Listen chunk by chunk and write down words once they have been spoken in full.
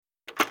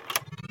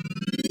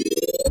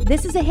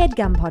This is a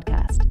HeadGum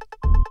podcast.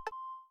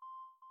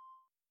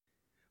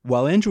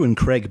 While Andrew and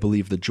Craig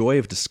believe the joy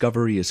of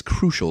discovery is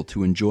crucial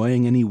to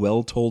enjoying any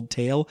well-told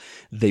tale,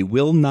 they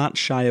will not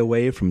shy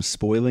away from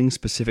spoiling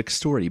specific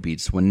story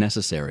beats when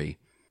necessary.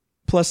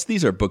 Plus,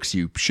 these are books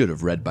you should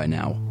have read by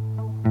now.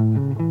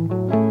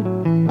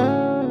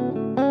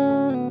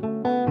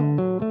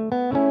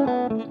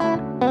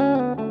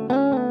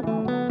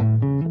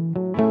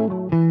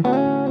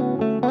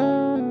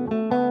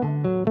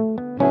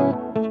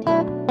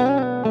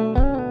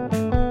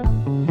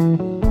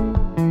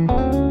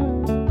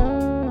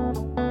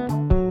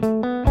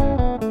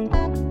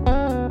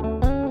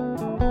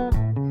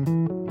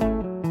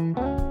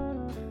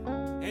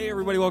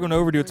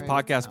 It's a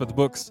podcast about the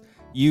books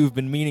you've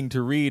been meaning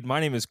to read. My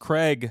name is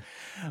Craig.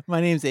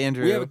 My name's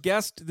Andrew. We have a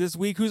guest this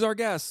week. Who's our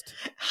guest?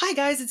 Hi,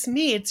 guys. It's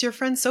me. It's your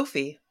friend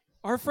Sophie.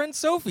 Our friend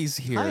Sophie's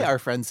here. Hi, our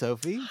friend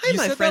Sophie. Hi, you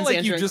my said friends that like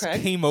Andrew you just and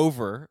Craig. came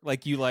over.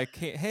 Like you like,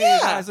 hey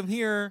guys, I'm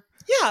here.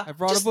 Yeah. I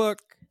brought a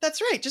book. That's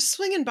right. Just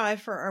swinging by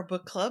for our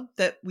book club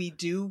that we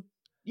do,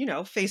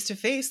 face to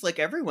face like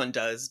everyone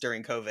does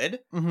during COVID.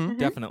 Mm-hmm.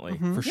 Definitely,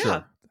 Mm-hmm. for sure.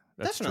 Yeah,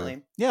 That's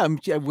definitely. True.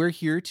 Yeah, we're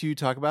here to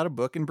talk about a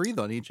book and breathe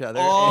on each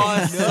other.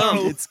 Awesome.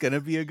 And it's going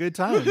to be a good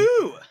time.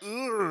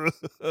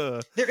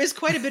 Woohoo! There is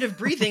quite a bit of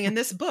breathing in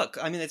this book.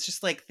 I mean, it's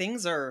just like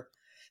things are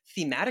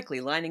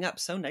thematically lining up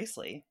so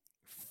nicely.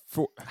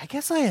 I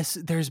guess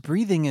there's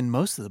breathing in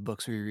most of the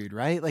books we read,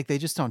 right? Like they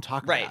just don't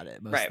talk about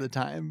it most of the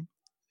time.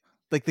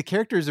 Like the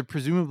characters are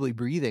presumably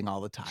breathing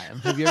all the time.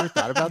 Have you ever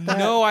thought about that?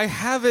 No, I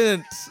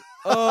haven't.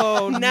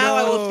 Oh, Now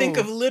I no. will think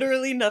of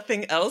literally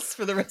nothing else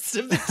for the rest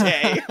of the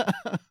day.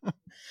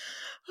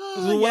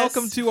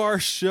 Welcome to our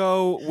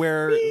show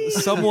where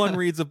someone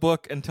reads a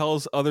book and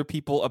tells other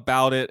people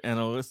about it,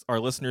 and our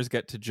listeners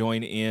get to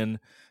join in.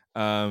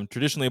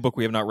 Traditionally, a book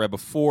we have not read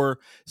before.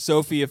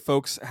 Sophie, if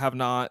folks have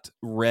not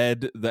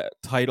read the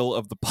title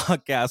of the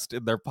podcast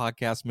in their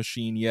podcast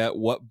machine yet,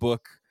 what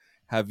book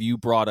have you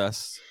brought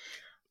us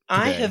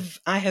today?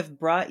 I have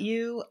brought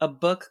you a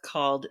book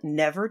called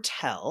Never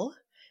Tell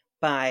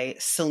by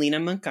Selena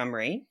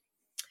Montgomery,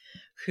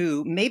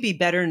 who may be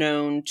better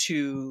known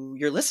to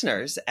your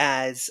listeners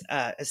as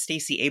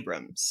Stacey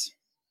Abrams.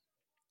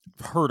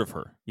 Heard of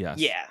her? Yes.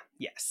 Yeah.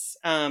 Yes.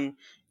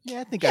 Yeah,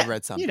 I think I've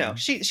read something.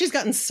 She's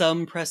gotten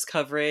some press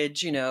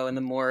coverage, in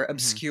the more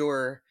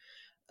obscure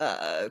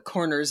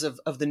corners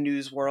of the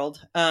news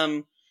world.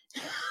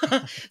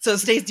 So,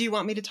 Stace, do you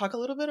want me to talk a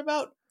little bit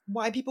about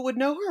why people would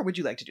know her, or would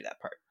you like to do that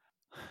part?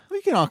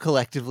 We can all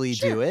collectively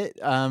do it.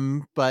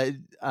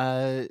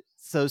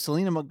 So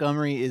Selena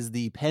Montgomery is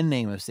the pen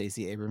name of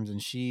Stacey Abrams,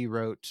 and she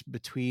wrote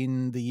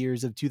between the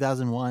years of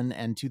 2001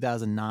 and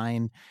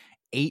 2009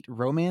 8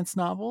 romance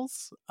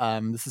novels.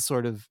 This is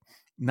sort of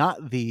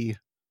not the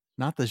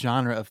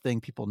genre of thing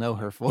people know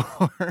her for,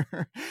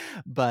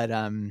 but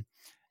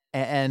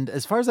and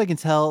as far as I can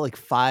tell, like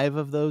 5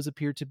 of those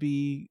appear to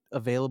be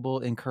available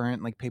in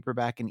current like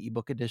paperback and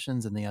ebook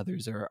editions, and the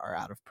others are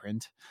out of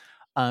print.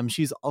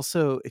 She's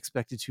also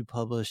expected to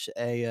publish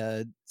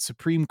a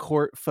Supreme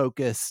Court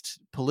focused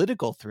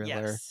political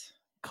thriller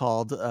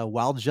called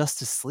While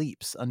Justice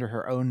Sleeps under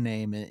her own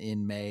name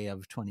in May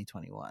of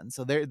 2021.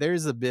 So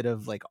there's a bit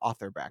of like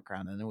author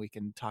background, and then we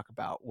can talk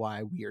about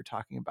why we are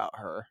talking about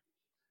her.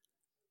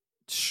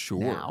 Sure.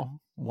 Now,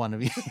 one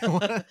of you.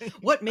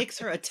 What makes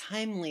her a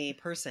timely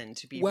person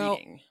to be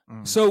reading?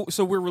 So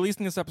we're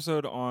releasing this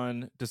episode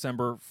on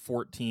December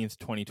 14th,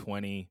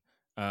 2020.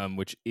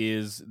 Which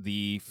is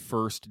the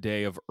first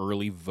day of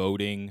early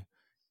voting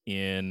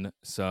in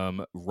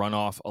some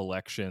runoff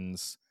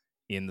elections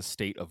in the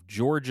state of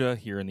Georgia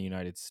here in the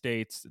United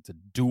States. It's a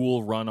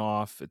dual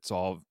runoff.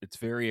 It's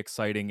very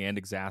exciting and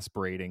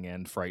exasperating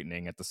and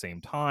frightening at the same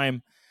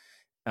time.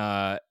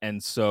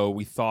 And so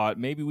we thought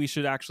maybe we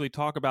should actually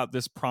talk about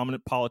this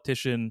prominent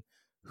politician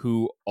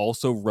who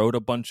also wrote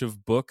a bunch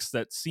of books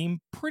that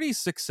seem pretty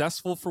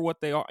successful for what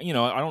they are.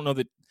 I don't know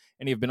that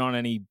any have been on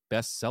any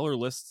bestseller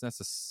lists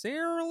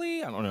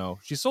necessarily. I don't know.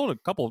 She sold a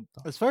couple.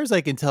 As far as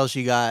I can tell,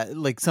 she got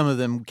like some of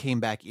them came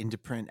back into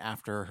print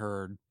after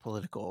her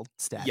political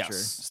stature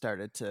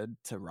started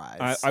to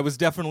rise. I was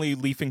definitely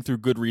leafing through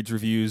Goodreads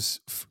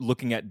reviews,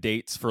 looking at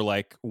dates for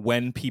like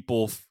when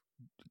people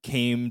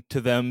came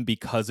to them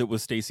because it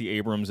was Stacey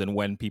Abrams, and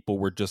when people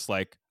were just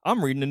like,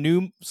 I'm reading a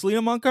new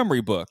Selena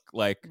Montgomery book.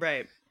 Like,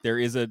 right.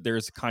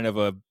 There's kind of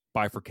a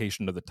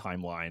bifurcation of the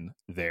timeline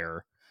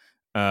there.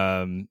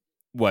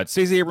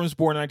 Stacey Abrams,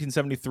 born in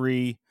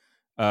 1973,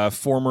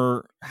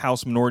 former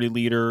House Minority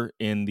Leader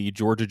in the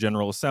Georgia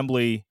General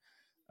Assembly,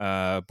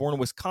 born in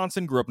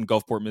Wisconsin, grew up in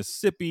Gulfport,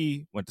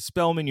 Mississippi, went to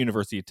Spelman,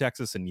 University of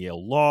Texas, and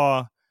Yale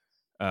Law.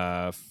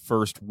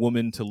 First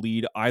woman to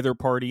lead either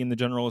party in the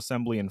General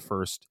Assembly, and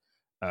first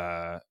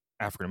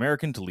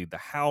African-American to lead the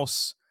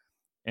House.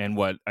 And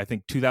I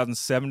think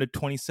 2007 to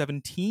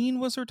 2017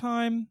 was her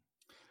time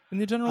in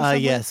the General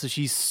Assembly? Yeah, so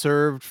she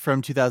served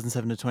from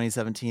 2007 to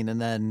 2017,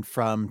 and then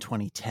from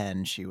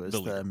 2010 she was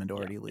the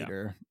minority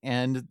leader. Yeah.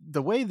 And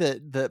the way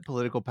that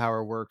political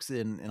power works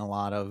in a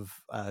lot of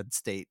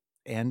state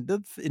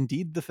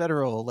indeed the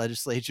federal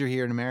legislature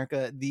here in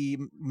America, the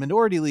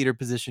minority leader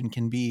position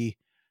can be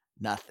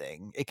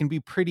nothing. It can be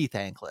pretty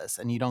thankless,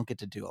 and you don't get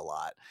to do a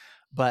lot.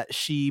 But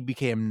she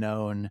became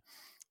known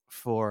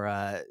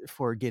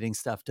for getting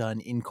stuff done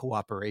in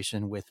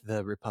cooperation with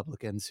the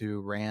Republicans who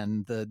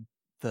ran the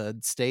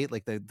state,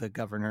 like the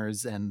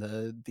governors and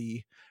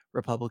the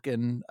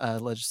Republican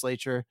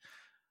legislature.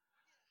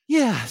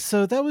 Yeah,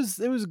 so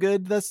it was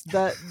good.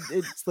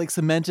 It's like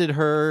cemented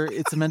her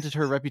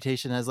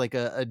reputation as like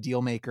a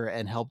deal maker,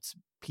 and helped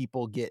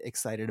people get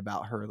excited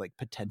about her like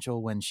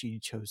potential when she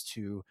chose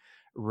to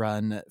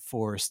run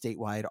for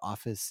statewide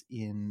office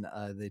in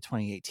the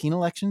 2018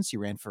 elections. She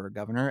ran for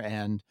governor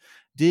and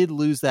did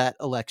lose that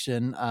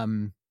election,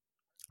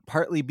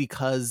 partly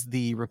because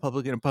the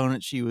Republican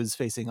opponent she was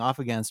facing off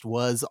against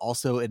was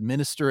also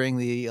administering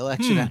the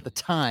election at the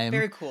time.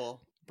 Very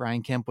cool.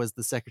 Brian Kemp was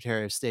the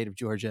Secretary of State of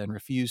Georgia and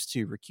refused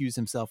to recuse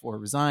himself or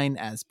resign,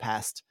 as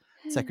past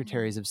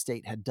secretaries of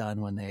state had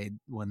done when they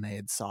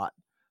had sought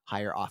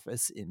higher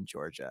office in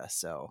Georgia.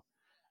 So,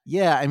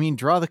 yeah, I mean,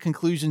 draw the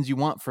conclusions you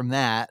want from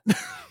that.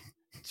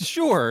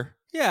 Sure.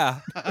 Yeah.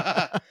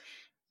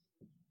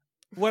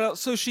 What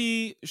else? So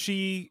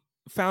she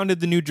founded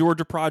the New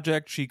Georgia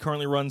Project. She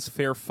currently runs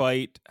Fair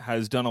Fight,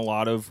 has done a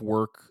lot of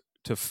work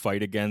to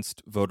fight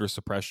against voter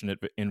suppression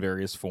in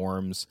various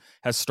forms,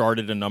 has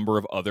started a number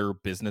of other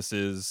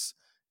businesses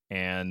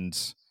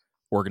and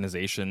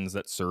organizations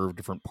that serve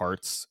different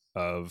parts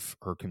of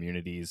her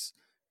communities.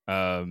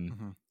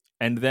 And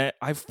that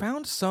I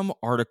found some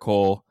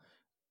article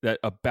that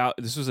about,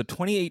 this was a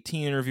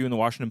 2018 interview in the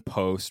Washington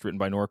Post written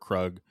by Nora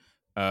Krug,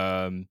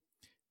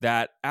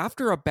 that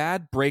after a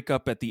bad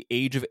breakup at the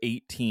age of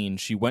 18,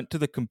 she went to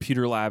the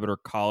computer lab at her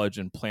college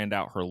and planned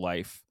out her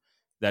life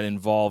that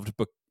involved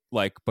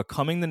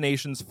becoming the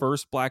nation's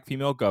first Black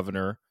female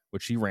governor,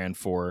 which she ran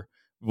for,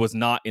 was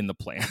not in the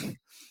plan.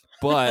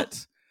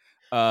 But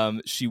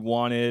she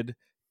wanted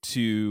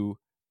to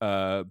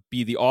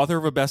be the author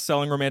of a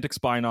best-selling romantic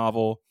spy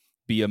novel,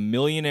 be a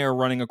millionaire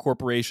running a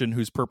corporation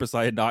whose purpose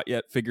I had not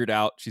yet figured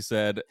out, she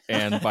said.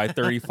 And by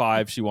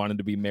 35, she wanted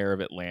to be mayor of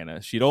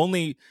Atlanta. She'd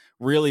only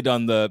really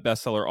done the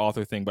bestseller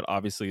author thing, but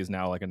obviously is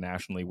now like a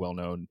nationally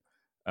well-known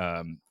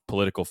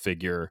political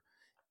figure.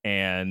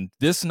 And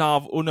this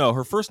novel,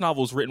 her first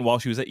novel was written while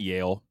she was at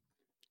Yale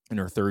in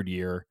her third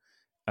year.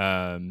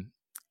 And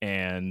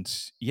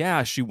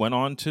yeah, she went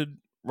on to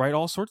write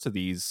all sorts of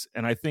these.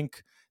 And I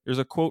think there's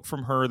a quote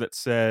from her that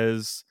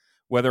says,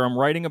 "Whether I'm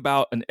writing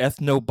about an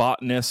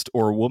ethnobotanist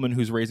or a woman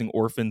who's raising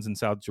orphans in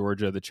South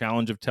Georgia, the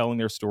challenge of telling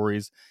their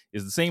stories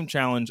is the same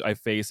challenge I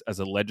face as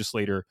a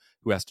legislator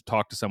who has to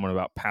talk to someone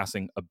about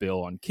passing a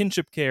bill on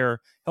kinship care,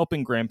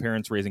 helping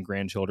grandparents raising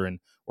grandchildren,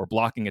 or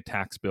blocking a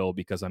tax bill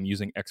because I'm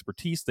using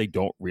expertise they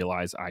don't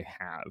realize I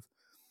have."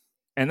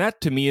 And that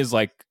to me is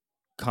like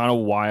kind of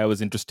why I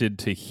was interested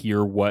to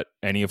hear what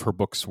any of her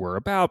books were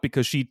about,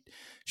 because she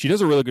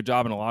does a really good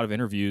job in a lot of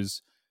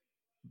interviews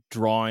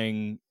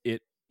drawing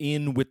it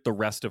in with the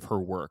rest of her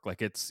work.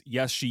 Like, it's,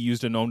 yes, she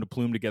used a nom de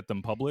plume to get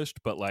them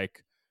published, but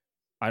like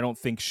I don't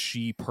think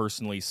she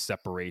personally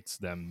separates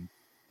them,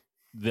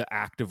 the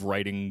act of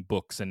writing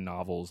books and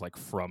novels, like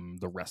from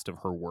the rest of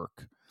her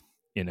work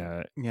in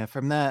a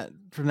from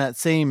that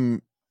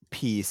same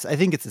piece. I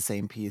think it's the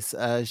same piece.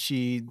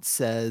 She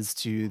says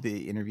to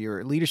the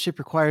interviewer, "Leadership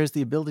requires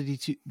the ability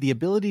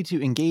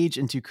to engage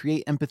and to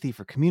create empathy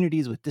for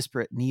communities with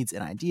disparate needs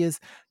and ideas.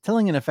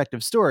 Telling an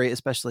effective story,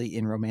 especially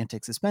in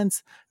romantic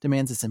suspense,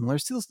 demands a similar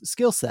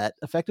skill set.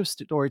 Effective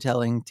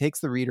storytelling takes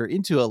the reader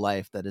into a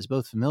life that is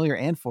both familiar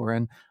and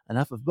foreign,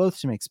 enough of both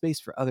to make space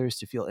for others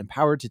to feel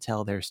empowered to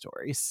tell their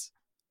stories."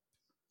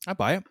 I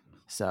buy it.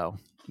 So,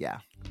 yeah.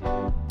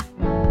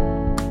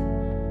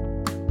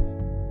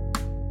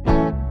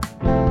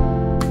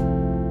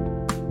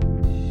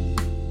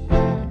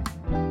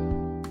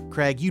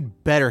 Craig,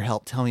 you'd better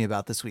help tell me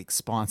about this week's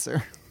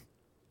sponsor.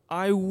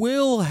 I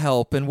will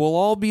help, and we'll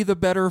all be the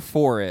better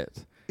for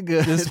it.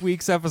 Good. This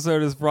week's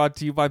episode is brought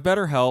to you by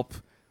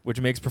BetterHelp, which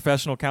makes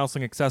professional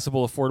counseling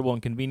accessible, affordable,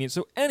 and convenient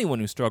so anyone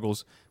who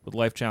struggles with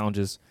life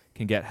challenges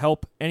can get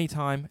help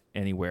anytime,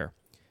 anywhere.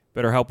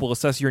 BetterHelp will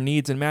assess your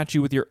needs and match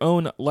you with your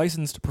own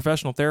licensed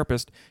professional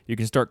therapist. You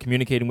can start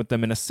communicating with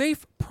them in a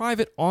safe,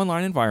 private,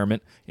 online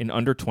environment in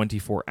under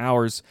 24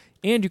 hours,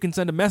 and you can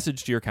send a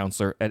message to your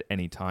counselor at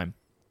any time.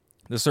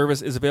 The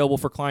service is available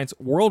for clients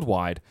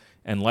worldwide,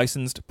 and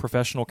licensed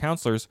professional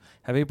counselors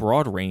have a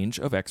broad range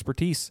of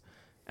expertise.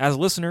 As a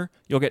listener,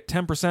 you'll get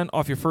 10%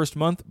 off your first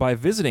month by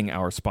visiting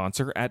our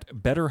sponsor at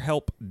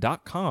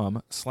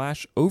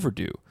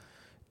betterhelp.com/overdue.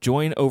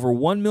 Join over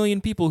 1 million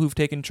people who've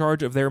taken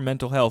charge of their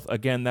mental health.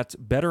 Again, that's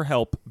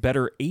BetterHelp,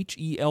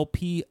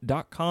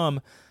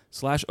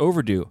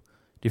 betterhelp.com/overdue. Do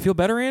you feel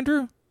better,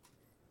 Andrew?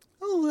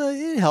 Oh,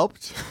 it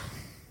helped.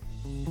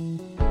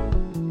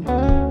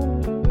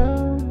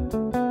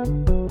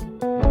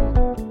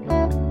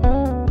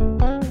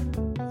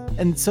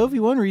 And Sophie,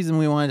 one reason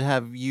we wanted to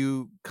have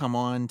you come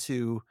on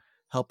to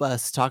help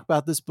us talk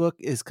about this book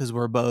is because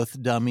we're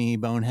both dummy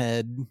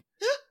bonehead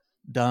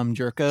dumb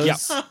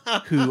jerkos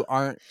who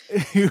aren't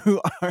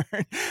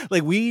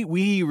like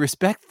we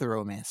respect the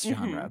romance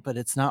genre, but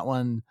it's not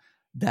one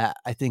that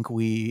I think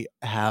we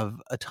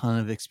have a ton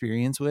of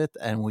experience with,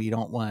 and we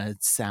don't want to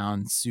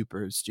sound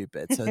super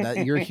stupid. So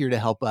that you're here to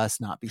help us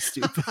not be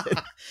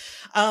stupid.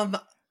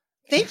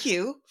 Thank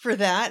you for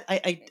that.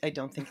 I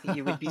don't think that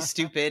you would be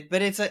stupid,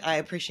 but I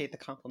appreciate the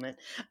compliment.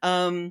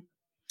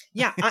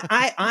 Yeah,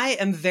 I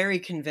am very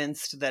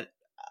convinced that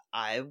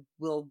I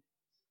will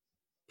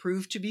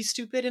prove to be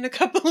stupid in a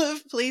couple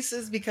of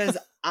places because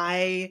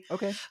I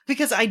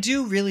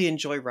do really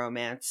enjoy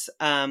romance.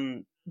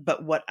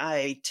 But what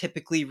I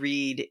typically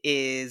read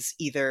is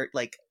either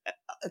like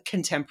a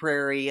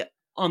contemporary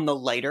on the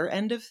lighter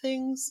end of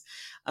things.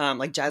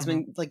 Like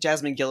Jasmine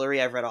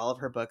Guillory, I've read all of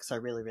her books. I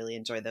really, really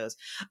enjoy those.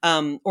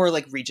 Or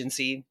like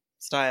Regency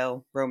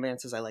style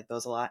romances. I like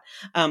those a lot.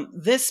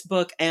 This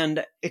book,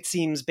 and it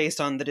seems based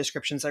on the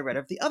descriptions I read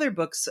of the other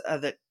books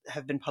that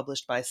have been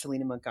published by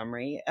Selena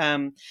Montgomery,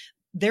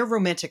 they're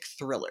romantic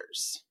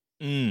thrillers.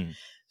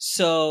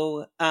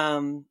 So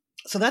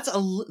that's a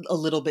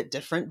little bit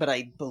different, but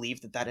I believe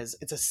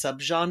it's a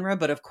subgenre.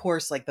 But of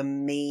course, like the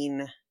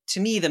main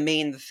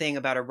thing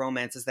about a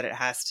romance is that it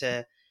has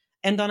to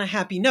end on a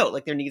happy note.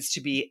 Like there needs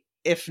to be,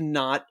 if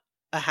not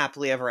a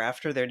happily ever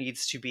after, there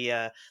needs to be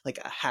a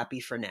happy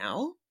for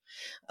now.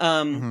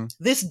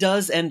 This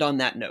does end on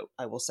that note,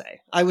 I will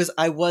say.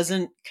 I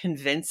wasn't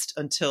convinced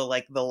until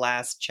like the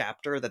last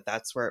chapter that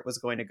that's where it was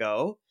going to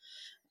go.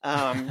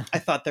 I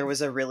thought there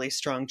was a really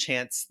strong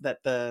chance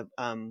that the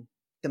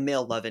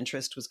male love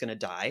interest was going to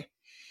die.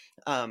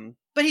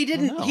 But he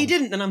didn't. He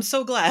didn't, and I'm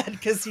so glad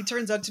because he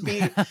turns out to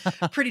be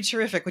pretty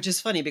terrific. Which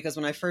is funny because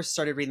when I first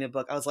started reading the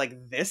book, I was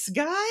like, "This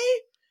guy,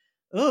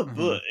 oh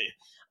boy."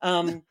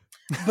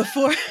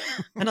 Before,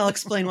 and I'll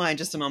explain why in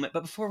just a moment.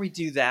 But before we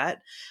do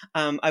that,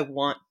 I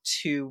want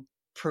to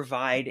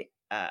provide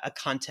a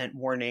content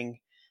warning,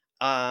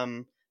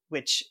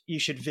 which you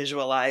should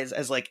visualize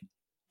as like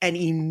an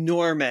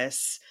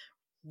enormous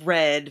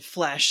red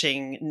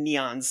flashing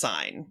neon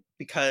sign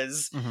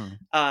because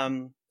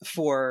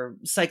for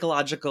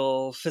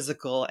psychological,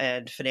 physical,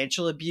 and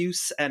financial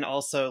abuse, and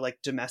also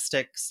like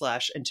domestic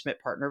 / intimate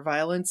partner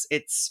violence,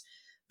 it's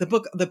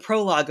the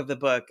prologue of the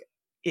book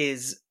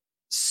is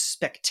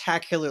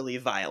spectacularly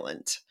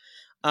violent.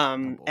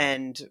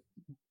 And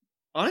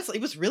honestly,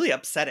 it was really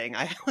upsetting.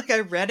 I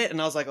read it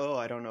and I was like, oh,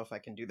 I don't know if I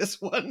can do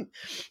this one,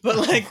 but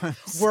like,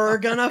 we're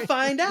gonna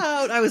find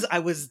out. I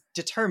was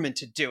determined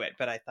to do it,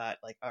 but I thought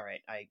like, all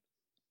right,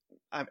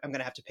 I'm going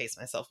to have to pace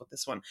myself with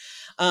this one.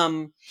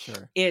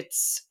 Sure.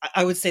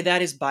 I would say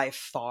that is by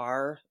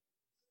far.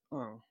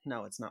 Oh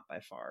no, it's not by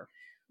far.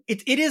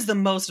 It is the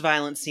most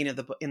violent scene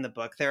in the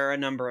book. There are a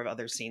number of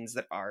other scenes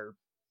that are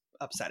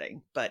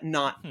upsetting, but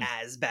not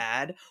as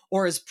bad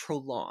or as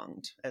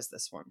prolonged as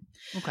this one.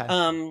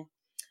 Okay.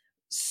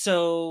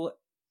 So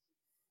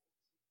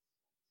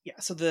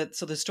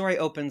the story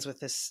opens with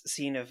this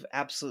scene of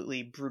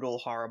absolutely brutal,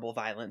 horrible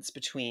violence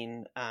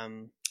between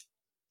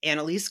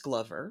Annalise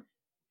Glover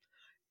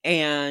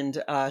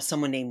and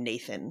someone named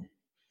Nathan,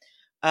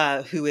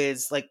 who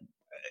is like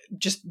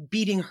just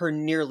beating her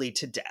nearly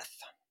to death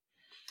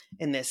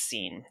in this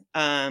scene.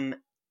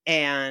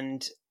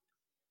 And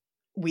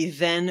we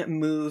then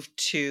move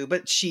to,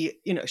 but she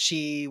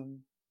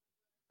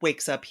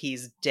wakes up,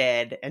 he's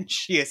dead, and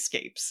she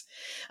escapes.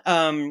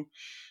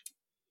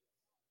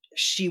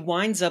 She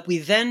winds up, we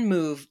then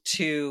move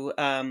to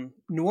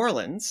New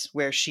Orleans,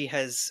 where she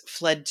has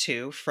fled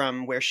to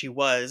from where she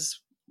was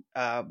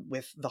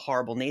with the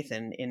horrible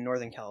Nathan in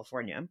Northern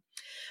California.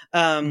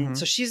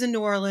 So she's in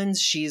New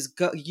Orleans. She's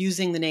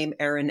using the name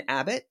Erin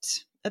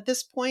Abbott at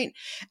this point,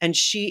 and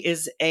she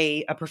is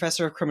a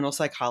professor of criminal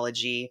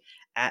psychology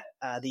at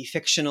the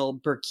fictional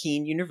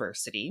Burkine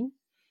University.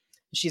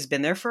 She's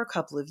been there for a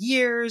couple of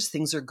years.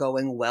 Things are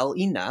going well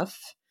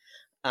enough.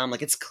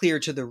 Like it's clear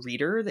to the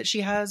reader that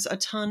she has a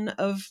ton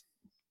of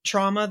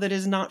trauma that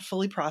is not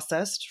fully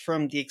processed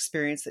from the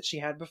experience that she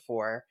had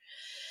before.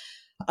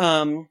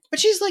 But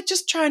she's like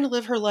just trying to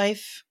live her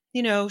life.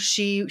 You know,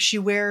 she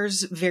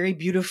wears very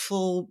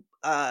beautiful,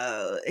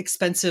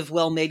 expensive,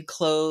 well-made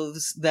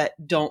clothes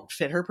that don't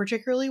fit her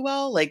particularly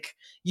well, like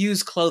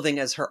use clothing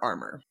as her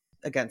armor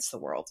against the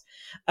world.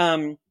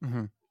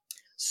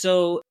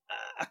 So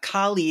a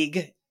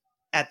colleague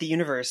at the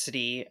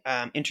university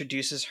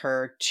introduces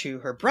her to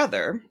her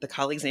brother. The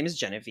colleague's name is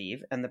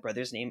Genevieve, and the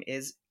brother's name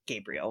is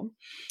Gabriel.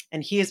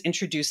 And he is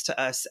introduced to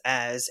us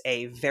as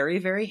a very,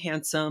 very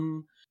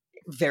handsome,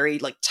 very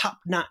like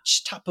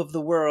top-notch, top of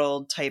the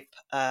world type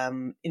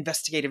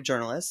investigative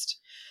journalist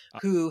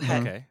who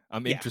had... Okay,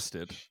 I'm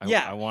interested.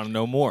 I want to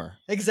know more.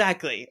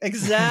 Exactly. And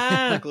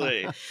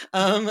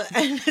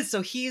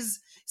so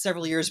he's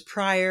several years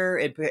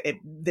prior.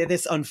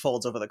 This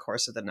unfolds over the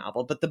course of the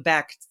novel, but the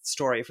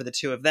backstory for the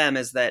two of them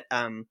is that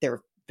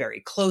they're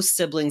very close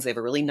siblings. They have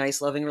a really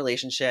nice, loving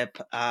relationship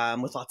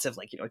with lots of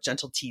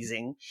gentle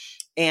teasing,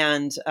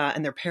 and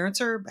their parents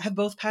have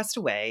both passed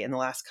away in the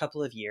last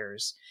couple of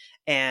years.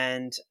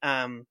 And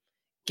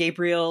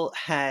Gabriel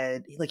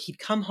had, like, he'd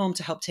come home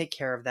to help take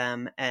care of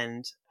them,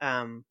 and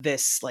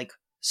this like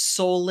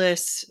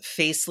soulless,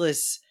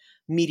 faceless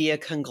media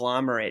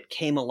conglomerate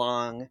came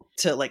along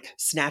to like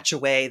snatch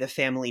away the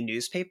family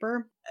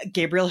newspaper.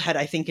 Gabriel had,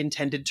 I think,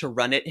 intended to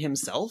run it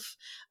himself,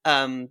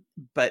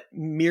 but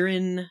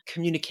Mirren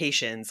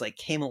Communications like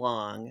came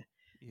along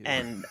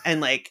and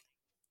like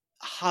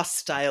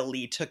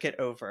hostilely took it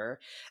over,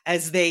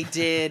 as they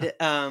did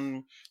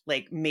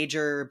like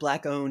major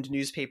Black owned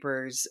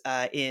newspapers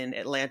in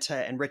Atlanta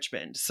and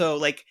Richmond. So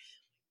like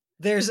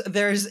there's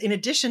in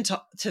addition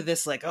to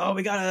this, like, oh,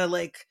 we gotta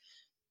like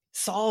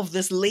solve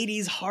this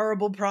lady's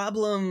horrible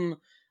problem,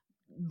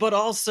 but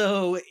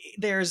also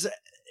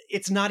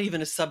it's not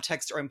even a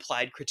subtext or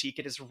implied critique.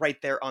 It is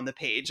right there on the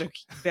page. A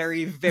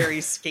very, very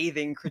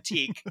scathing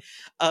critique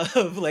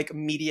of like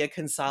media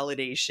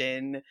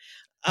consolidation.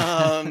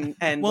 And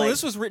well, like,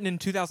 this was written in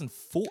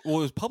 2004. Well,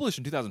 it was published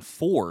in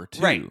 2004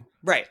 too.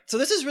 Right. So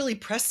this is really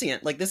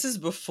prescient. Like, this is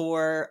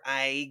before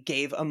I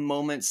gave a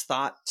moment's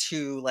thought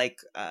to like,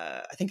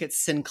 I think it's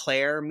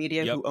Sinclair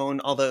Media, who own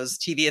all those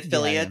TV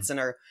affiliates and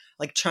are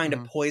like trying to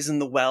poison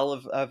the well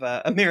of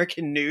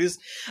American news.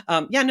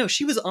 No,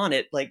 she was on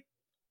it like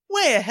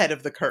way ahead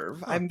of the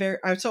curve.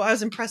 So I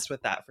was impressed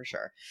with that for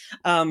sure.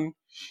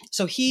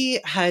 So he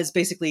has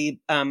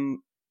basically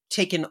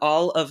taken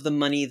all of the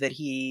money that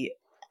he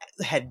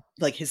had,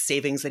 like his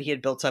savings that he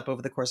had built up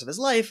over the course of his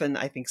life, and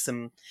I think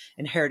some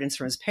inheritance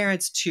from his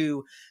parents,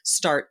 to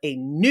start a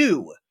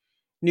new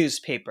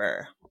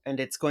newspaper. And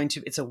it's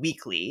a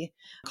weekly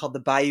called the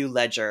Bayou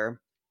Ledger.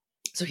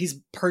 So he's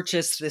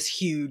purchased this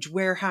huge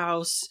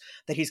warehouse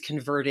that he's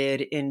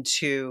converted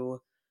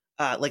into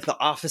like the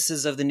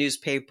offices of the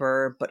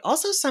newspaper, but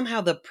also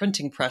somehow the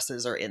printing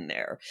presses are in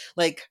there.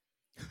 Like,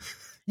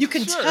 you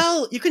can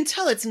tell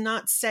it's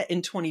not set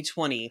in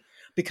 2020,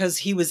 because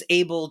he was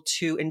able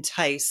to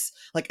entice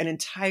like an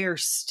entire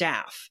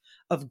staff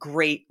of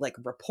great like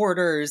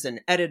reporters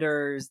and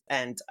editors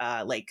and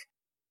like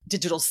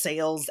digital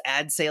sales,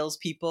 ad sales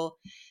people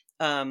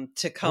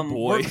to come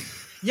work.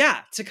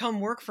 To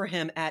come work for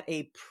him at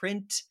a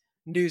print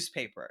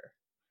newspaper.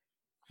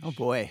 Oh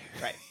boy.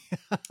 Right.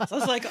 So I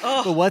was like,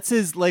 oh. But what's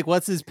his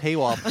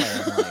paywall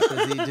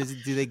plan like?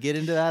 Do they get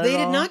into that They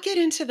at all? did not get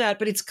into that,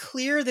 but it's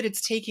clear that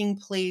it's taking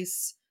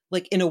place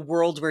like in a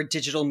world where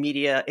digital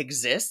media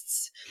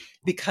exists,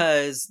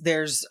 because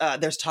there's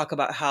talk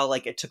about how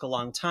like it took a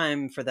long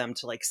time for them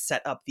to like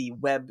set up the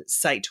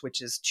website,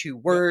 which is 2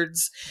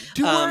 words.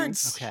 2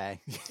 words.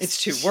 Okay.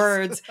 It's 2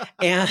 words.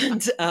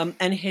 And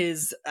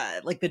his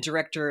like the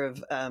director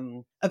of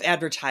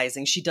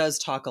advertising, she does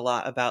talk a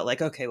lot about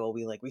like, okay, well,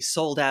 we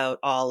sold out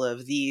all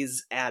of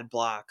these ad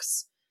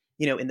blocks,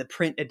 in the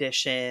print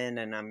edition,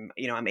 and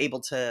I'm able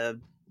to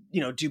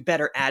do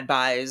better ad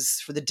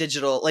buys for the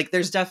digital. Like,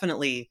 there's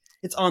definitely,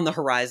 it's on the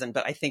horizon,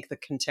 but I think the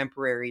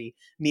contemporary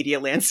media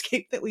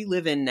landscape that we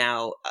live in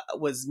now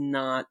was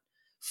not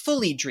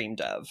fully dreamed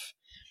of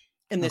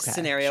in this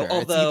scenario. Sure.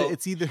 Although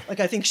it's either like,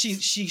 I think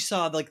she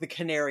saw like the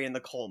canary in the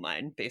coal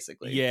mine,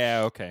 basically.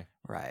 Yeah. Okay.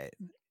 right.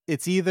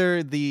 It's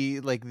either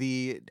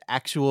the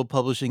actual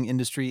publishing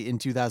industry in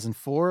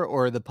 2004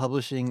 or the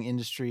publishing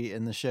industry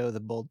in the show The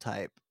Bold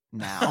Type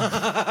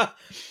now.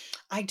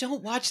 I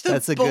don't watch the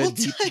That's a Bold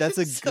good. Type, That's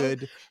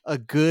a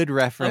good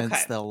reference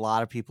Okay. that a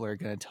lot of people are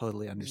going to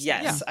totally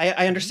understand. Yes,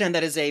 I understand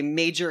that is a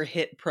major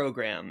hit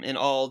program in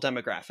all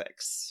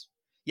demographics.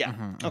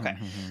 Yeah. Okay.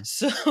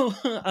 So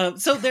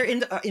they're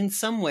in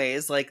some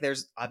ways, like,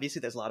 there's a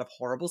lot of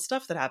horrible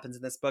stuff that happens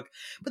in this book,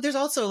 but there's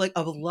also like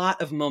a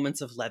lot of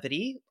moments of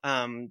levity.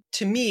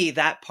 To me,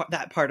 that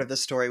part of the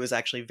story was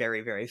actually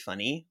very, very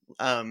funny.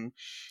 And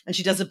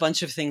she does a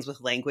bunch of things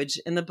with language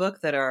in the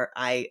book that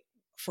I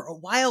for a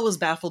while was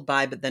baffled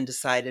by, but then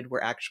decided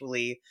were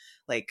actually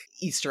like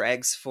Easter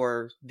eggs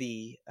for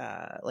the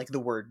like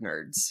the word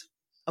nerds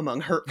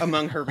among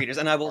her readers,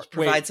 and I will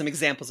provide some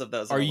examples of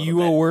those. Are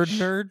you a word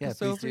nerd? Yeah,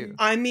 Sophie? please do.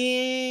 I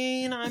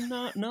mean, I'm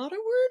not a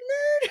word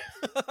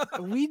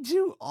nerd. We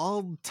do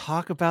all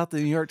talk about the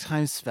New York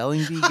Times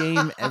spelling bee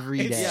game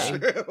every day.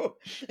 It's true.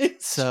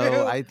 It's So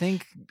true. I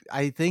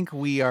think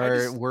we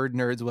are word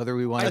nerds, whether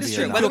we want to That's be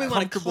true. or not. Whether we want to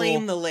comfortable-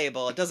 claim the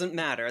label, it doesn't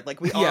matter. Like,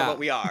 we are what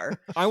we are.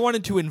 I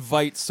wanted to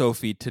invite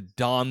Sophie to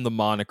don the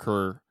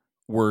moniker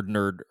word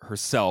nerd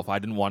herself. I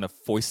didn't want to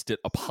foist it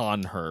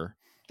upon her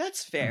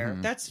That's fair.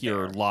 That's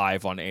here fair.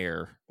 live on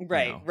air.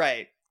 Right.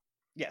 Right.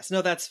 Yes.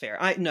 No, that's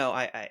fair. I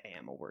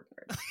am a word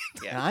nerd.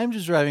 And Yeah. I'm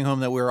just driving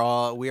home that we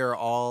are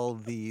all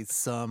the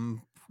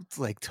sum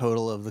like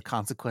total of the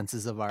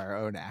consequences of our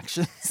own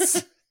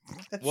actions.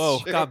 That's Whoa,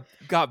 true.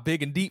 got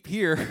big and deep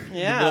here.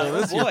 Yeah,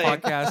 this is your boy.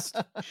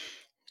 podcast.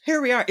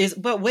 Here we are.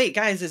 But wait,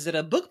 guys, is it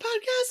a book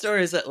podcast or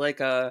is it like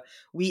a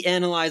we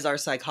analyze our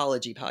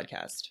psychology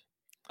podcast?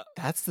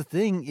 That's the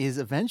thing, is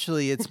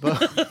eventually it's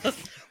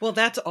both. Well,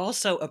 that's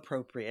also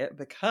appropriate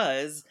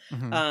because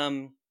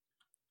Mhm.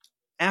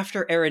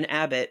 After Erin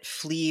Abbott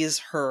flees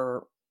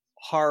her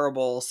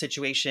horrible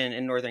situation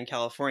in Northern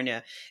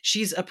California,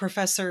 she's a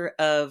professor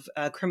of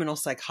criminal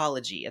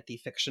psychology at the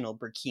fictional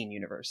Burkeen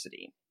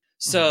University.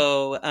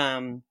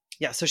 So,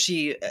 so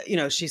she,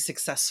 she's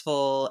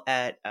successful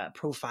at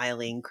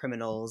profiling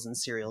criminals and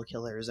serial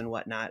killers and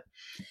whatnot.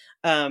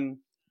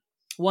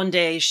 One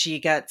day she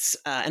gets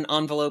an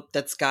envelope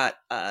that's got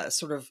a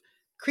sort of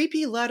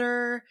creepy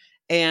letter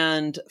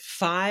and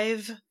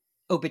 5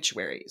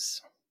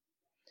 obituaries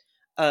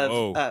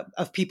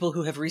of people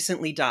who have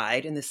recently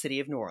died in the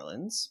city of New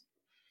Orleans.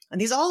 And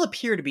these all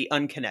appear to be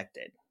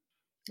unconnected.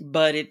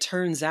 But it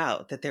turns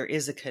out that there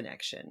is a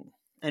connection.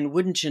 And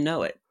wouldn't you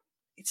know it,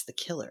 it's the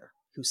killer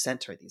who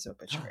sent her these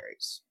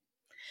obituaries.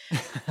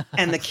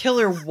 And the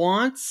killer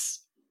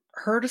wants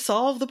her to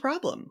solve the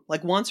problem,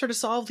 like wants her to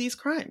solve these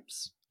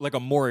crimes. Like a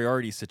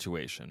Moriarty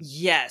situation.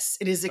 Yes,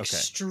 it is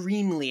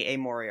extremely a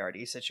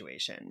Moriarty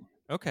situation.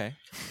 Okay.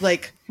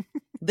 Like,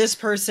 this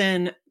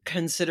person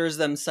considers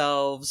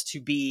themselves to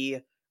be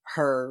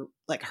her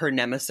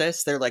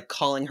nemesis. They're like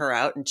calling her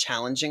out and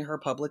challenging her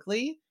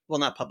publicly. Well,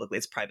 not publicly,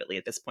 it's privately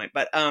at this point,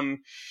 but and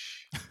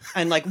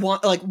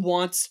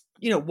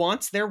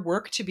wants their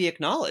work to be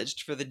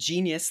acknowledged for the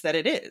genius that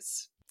it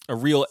is. A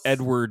real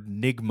Edward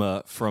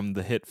Nygma from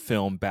the hit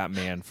film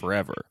Batman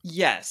Forever.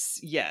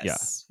 Yes.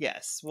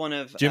 One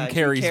of Jim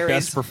Carrey's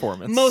best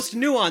performance. Most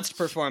nuanced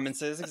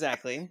performances.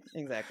 Exactly.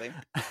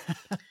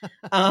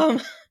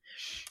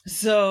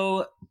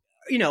 So,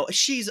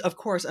 she's of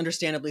course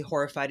understandably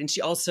horrified, and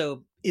she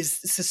also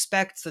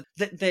suspects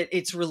that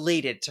it's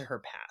related to her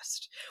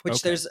past,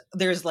 which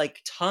there's like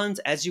tons,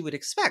 as you would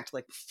expect,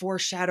 like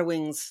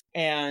foreshadowings,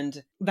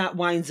 and that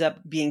winds up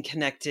being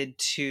connected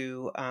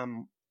to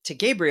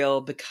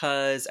Gabriel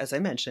because, as I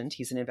mentioned,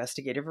 he's an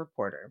investigative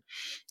reporter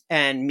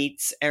and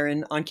meets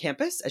Erin on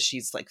campus as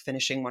she's like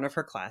finishing one of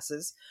her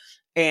classes.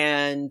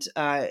 And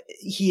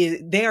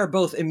they are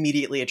both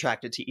immediately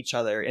attracted to each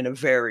other in a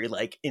very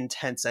like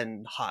intense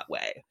and hot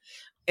way.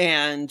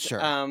 And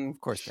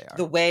of course they are.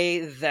 The way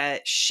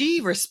that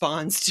she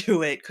responds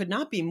to it could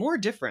not be more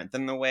different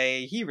than the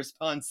way he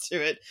responds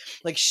to it.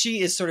 Like,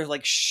 she is sort of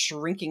like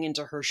shrinking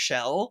into her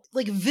shell,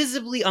 like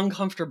visibly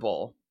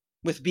uncomfortable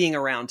with being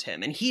around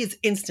him. And he is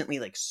instantly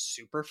like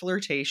super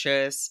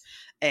flirtatious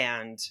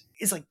and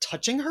is like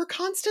touching her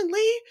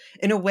constantly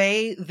in a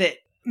way that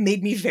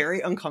made me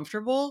very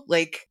uncomfortable.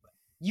 Like,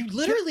 you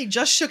literally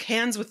just shook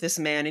hands with this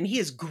man and he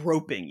is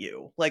groping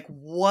you. Like,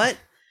 what?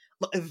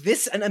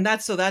 This and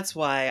that's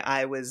why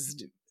I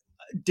was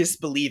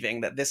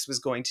disbelieving that this was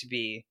going to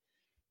be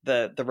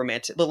the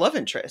love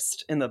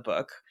interest in the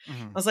book.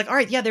 I was like, all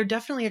right, yeah, they're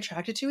definitely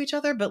attracted to each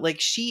other, but like,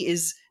 she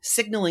is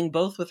signaling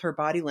both with her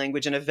body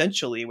language and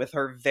eventually with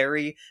her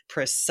very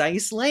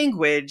precise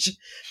language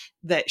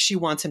that she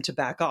wants him to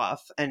back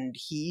off, and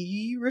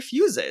he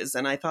refuses.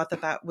 And I thought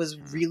that was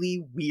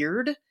really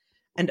weird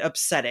and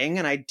upsetting,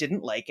 and I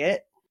didn't like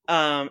it.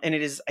 And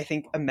it is, I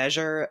think, a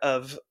measure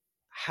of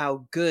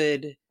how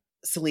good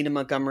Selena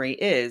Montgomery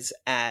is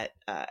at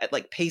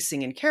like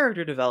pacing and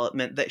character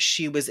development, that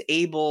she was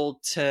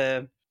able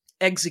to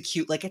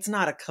execute. Like, it's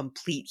not a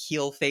complete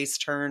heel face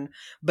turn,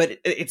 but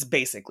it's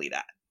basically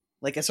that,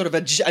 like a sort of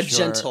a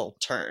gentle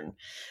turn.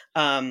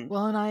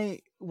 Well, and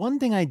one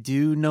thing I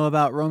do know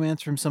about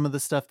romance from some of the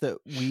stuff that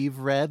we've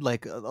read,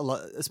 like a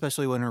lot,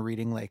 especially when we're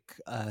reading like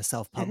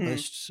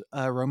self-published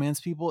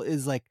romance people,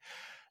 is like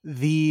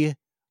the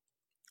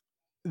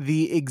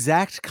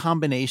exact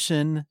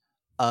combination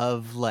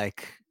of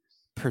like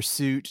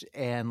pursuit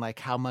and like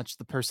how much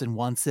the person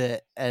wants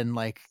it, and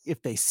like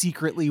if they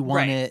secretly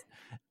want it,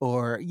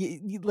 or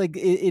like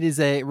it is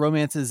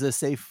romance is a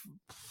safe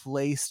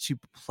place to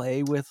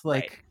play with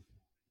like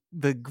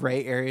the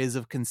gray areas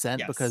of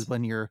consent, because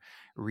when you're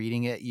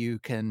reading it you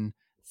can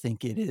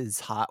think it is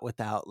hot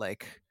without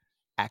like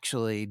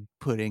actually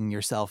putting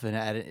yourself in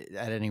at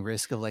any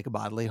risk of like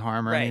bodily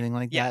harm or anything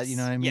like that, you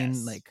know what I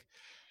mean? Like,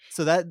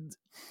 so that,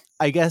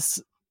 I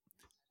guess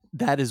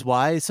that is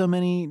why so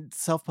many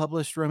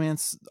self-published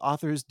romance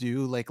authors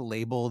do like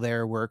label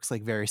their works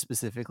like very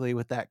specifically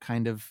with that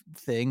kind of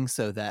thing,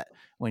 so that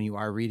when you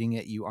are reading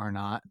it, you are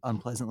not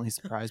unpleasantly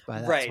surprised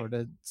by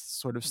that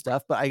sort of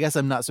stuff. But I guess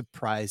I'm not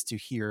surprised to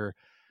hear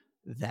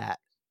that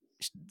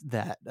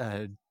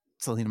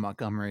Selena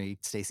Montgomery,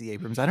 Stacey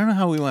Abrams, I don't know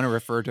how we want to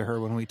refer to her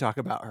when we talk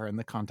about her in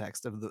the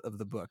context of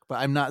the book, but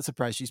I'm not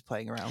surprised she's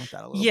playing around with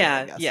that a little bit,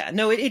 I guess. Yeah.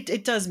 No,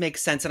 it does make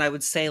sense. And I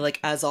would say, like,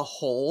 as a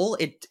whole,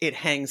 it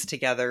hangs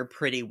together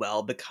pretty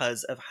well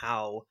because of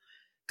how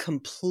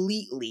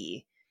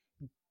completely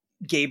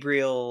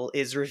Gabriel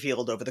is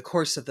revealed over the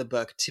course of the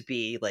book to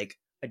be like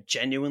a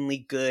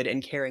genuinely good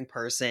and caring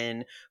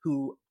person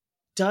who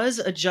does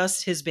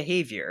adjust his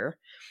behavior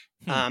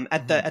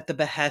at the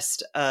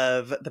behest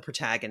of the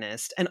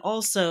protagonist, and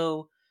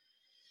also,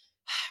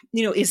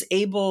 you know, is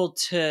able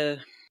to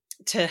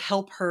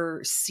help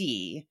her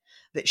see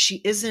that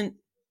she's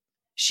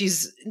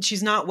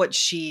not what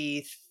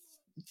she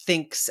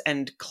thinks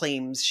and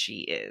claims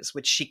she is,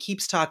 which she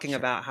keeps talking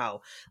about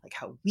how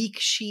weak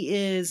she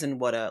is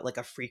and what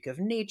a freak of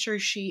nature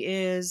she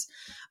is.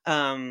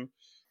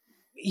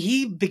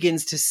 He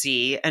begins to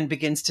see and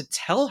begins to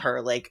tell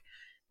her, like,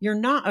 you're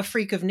not a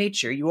freak of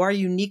nature. You are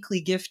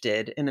uniquely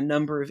gifted in a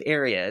number of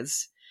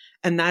areas.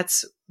 And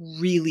that's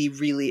really,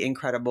 really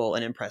incredible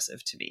and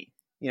impressive to me.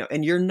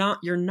 And you're not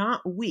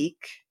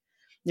weak.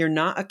 You're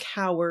not a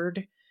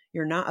coward.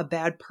 You're not a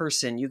bad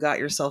person. You got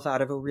yourself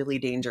out of a really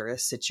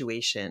dangerous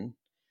situation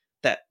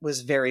that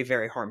was very,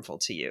 very harmful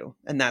to you.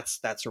 And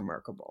that's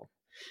remarkable.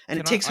 And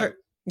it takes her.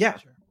 Yeah.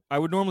 Sure. I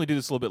would normally do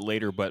this a little bit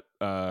later, but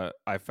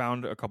I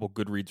found a couple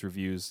Goodreads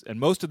reviews, and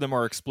most of them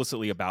are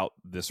explicitly about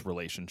this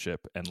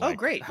relationship and Oh,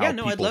 great. how Yeah,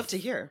 no, I'd people love to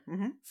hear.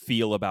 Mm-hmm.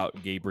 feel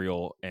about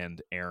Gabriel and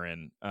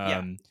Aaron.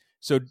 Yeah.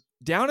 So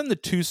down in the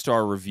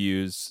 2-star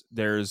reviews,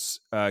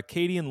 there's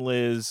Katie and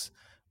Liz.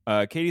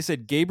 Katie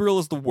said Gabriel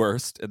is the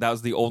worst, and that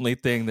was the only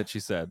thing that she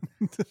said.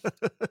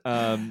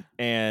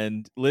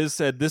 And Liz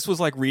said this was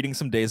like reading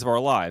some Days of Our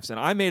Lives,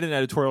 and I made an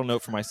editorial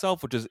note for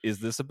myself, which is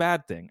this a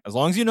bad thing? As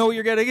long as you know what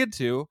you're getting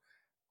into,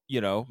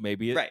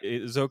 maybe it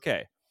is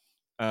okay.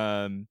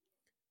 Reader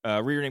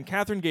named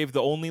Catherine gave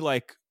the only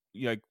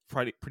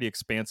pretty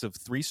expansive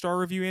 3-star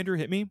review. Andrew,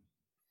 hit me.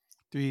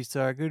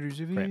 3-star Goodreads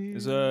reviews. Right. It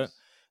was a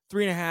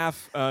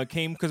 3.5.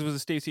 Came because it was a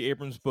Stacey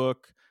Abrams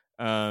book.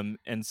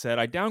 And said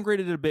I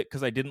downgraded it a bit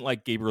because I didn't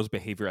like Gabriel's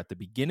behavior at the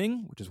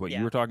beginning, which is what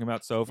you were talking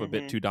about, Soph. A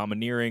bit too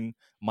domineering,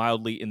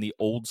 mildly in the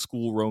old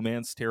school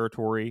romance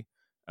territory,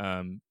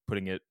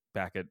 putting it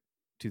back at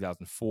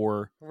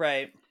 2004.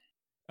 Right.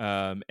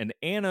 And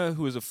Anna,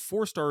 who is a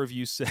 4-star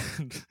review, said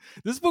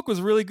this book was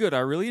really good. I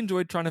really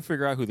enjoyed trying to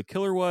figure out who the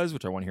killer was,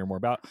 which I want to hear more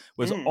about.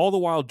 Was all the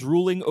while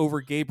drooling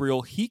over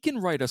Gabriel. He can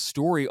write a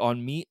story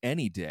on me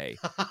any day.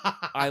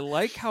 I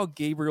like how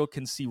Gabriel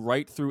can see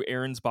right through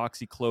Erin's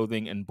boxy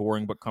clothing and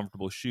boring but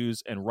comfortable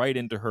shoes and right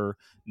into her,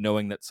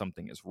 knowing that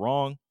something is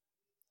wrong.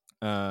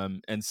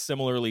 And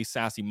similarly,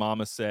 Sassy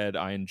Mama said,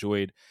 I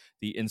enjoyed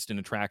the instant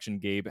attraction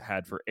Gabe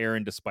had for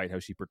Erin, despite how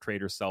she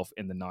portrayed herself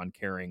in the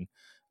non-caring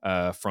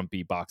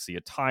frumpy boxy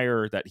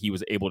attire, that he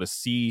was able to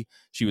see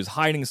she was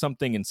hiding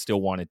something and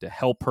still wanted to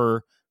help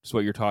her, just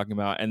what you're talking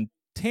about. And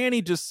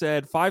Tanny just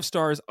said 5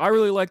 stars. I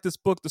really like this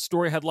book. The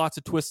story had lots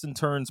of twists and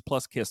turns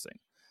plus kissing.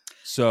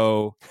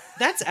 So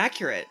that's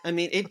accurate. I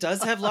mean, it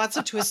does have lots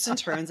of twists and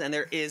turns, and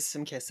there is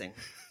some kissing.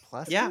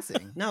 Plus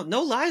kissing. No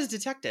lies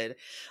detected.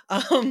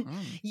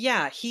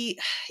 Yeah, he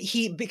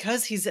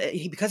because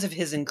of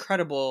his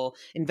incredible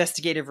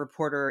investigative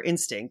reporter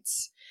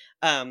instincts,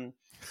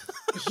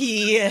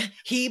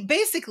 he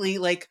basically,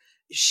 like,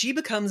 she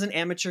becomes an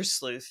amateur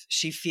sleuth.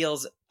 She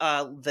feels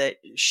that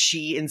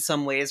she in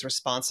some way is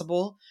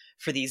responsible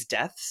for these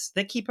deaths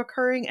that keep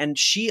occurring, and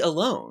she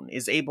alone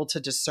is able to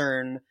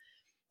discern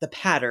the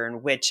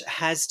pattern, which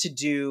has to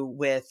do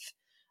with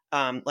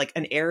like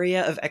an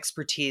area of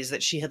expertise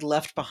that she had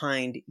left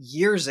behind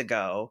years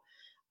ago,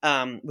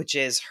 which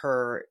is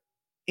her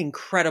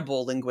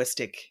incredible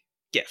linguistic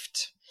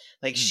gift.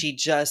 Like she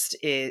just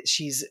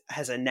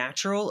has a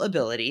natural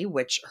ability,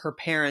 which her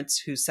parents,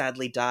 who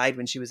sadly died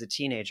when she was a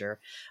teenager,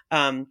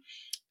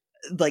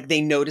 like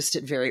they noticed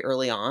it very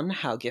early on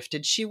how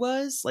gifted she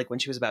was, like when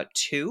she was about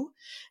 2.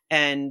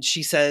 And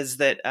she says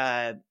that,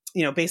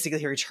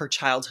 basically her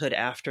childhood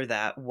after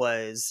that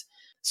was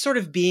sort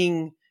of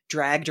being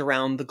dragged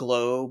around the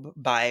globe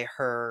by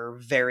her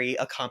very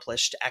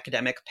accomplished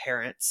academic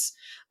parents,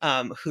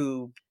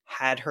 who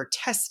had her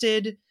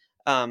tested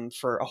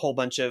for a whole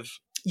bunch of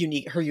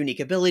unique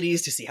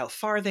abilities to see how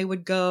far they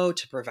would go,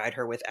 to provide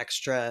her with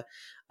extra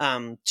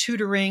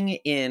tutoring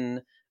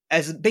in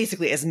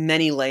as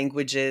many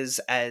languages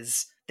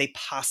as they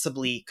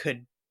possibly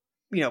could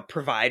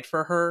provide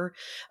for her.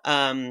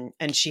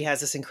 And she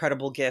has this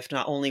incredible gift,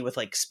 not only with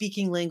like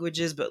speaking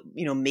languages, but,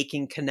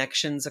 making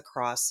connections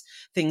across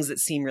things that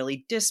seem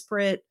really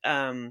disparate.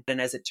 And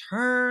as it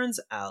turns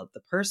out, the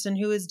person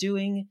who is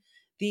doing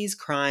these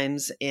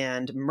crimes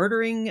and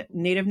murdering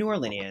Native New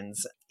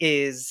Orleanians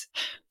is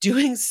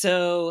doing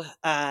so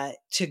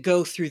to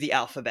go through the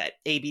alphabet,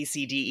 A, B,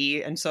 C, D,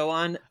 E, and so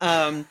on.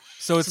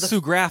 So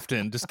Sue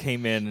Grafton just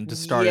came in and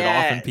just started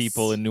offing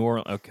people in New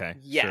Orleans. Okay.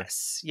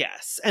 Yes, sure.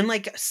 Yes. And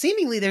like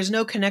seemingly there's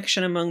no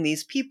connection among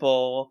these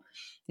people.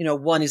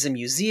 One is a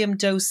museum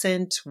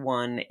docent.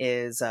 One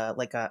is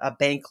like a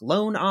bank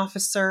loan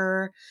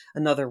officer.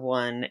 Another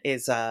one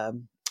is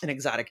an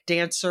exotic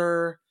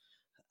dancer.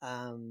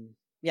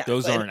 Yeah,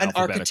 those aren't an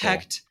alphabetical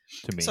architect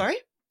to me. Sorry?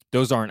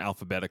 Those aren't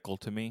alphabetical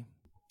to me.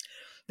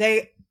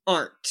 They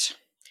aren't.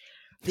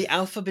 The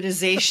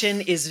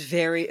alphabetization is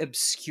very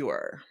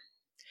obscure.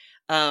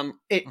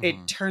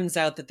 It turns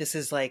out that this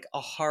is like a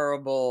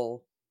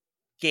horrible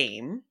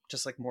game,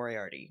 just like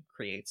Moriarty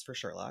creates for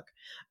Sherlock.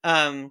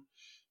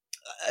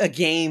 A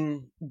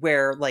game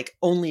where like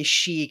only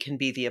she can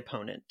be the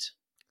opponent.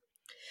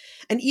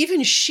 And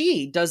even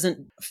she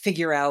doesn't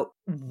figure out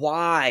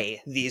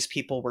why these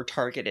people were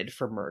targeted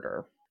for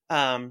murder.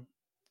 I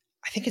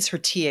think it's her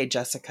TA,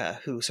 Jessica,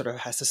 who sort of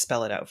has to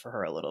spell it out for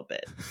her a little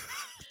bit.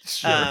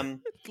 Sure.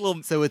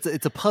 So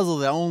it's a puzzle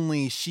that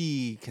only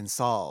she can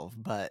solve,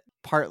 but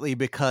partly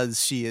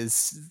because she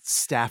has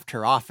staffed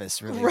her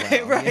office really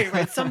well.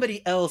 Right.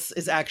 Somebody else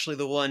is actually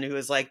the one who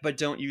is like, but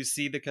don't you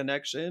see the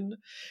connection?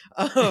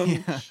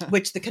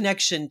 Which the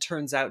connection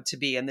turns out to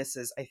be, and this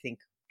is, I think,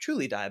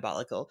 truly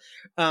diabolical.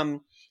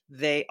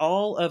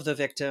 All of the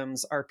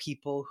victims are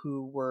people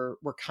who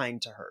were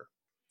kind to her.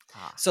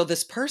 So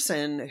this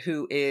person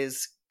who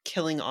is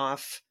killing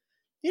off,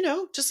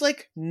 just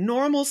like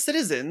normal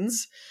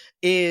citizens,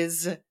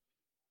 is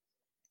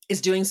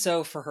doing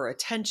so for her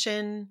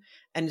attention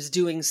and is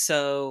doing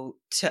so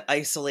to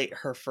isolate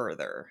her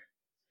further.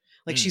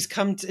 Like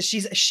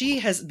she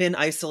has been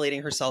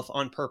isolating herself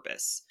on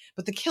purpose,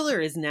 but the killer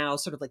is now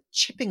sort of like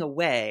chipping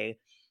away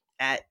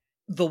at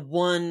the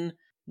one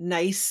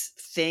nice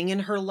thing in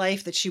her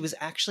life that she was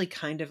actually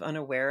kind of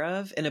unaware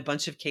of in a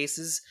bunch of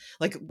cases.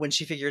 Like when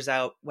she figures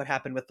out what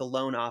happened with the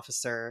loan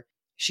officer,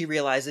 she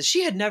realizes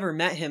she had never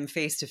met him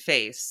face to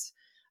face,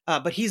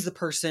 but he's the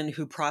person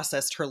who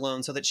processed her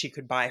loan so that she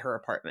could buy her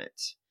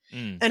apartment.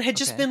 And had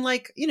just been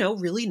like,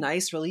 really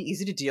nice, really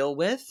easy to deal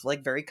with,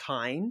 like very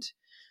kind.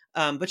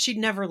 But she'd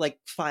never like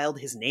filed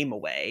his name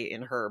away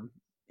in her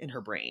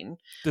brain.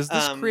 Does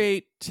this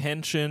create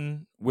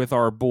tension with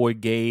our boy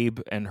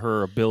Gabe and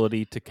her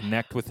ability to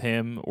connect with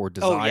him or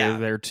desire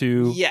there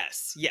too?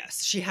 Yes.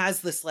 She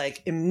has this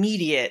like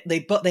immediate.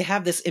 They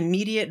have this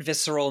immediate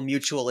visceral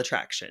mutual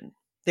attraction.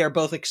 They're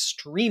both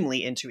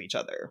extremely into each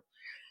other,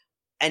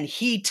 and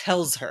he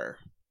tells her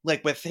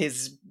like with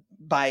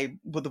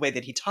the way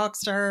that he talks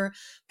to her,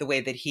 the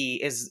way that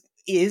he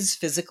is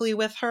physically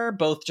with her,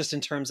 both just in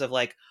terms of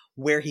like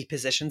where he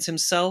positions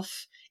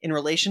himself in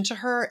relation to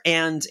her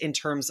and in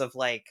terms of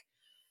like,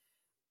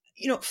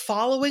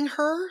 following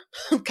her,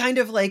 kind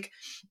of like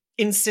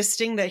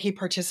insisting that he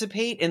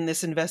participate in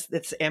this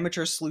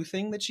amateur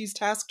sleuthing that she's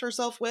tasked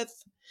herself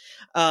with.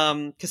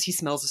 Because he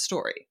smells a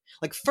story.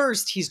 Like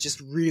first he's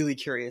just really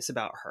curious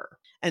about her.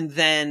 And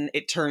then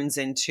it turns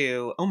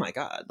into, oh my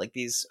God, like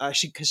these,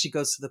 because she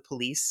goes to the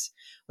police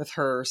with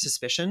her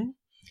suspicion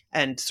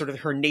and sort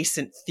of her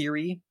nascent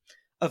theory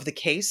of the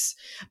case.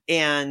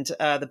 And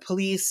the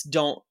police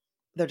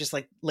they're just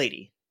like,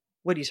 lady,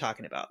 what are you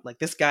talking about? Like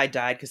this guy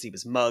died because he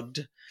was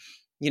mugged.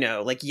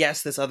 Like,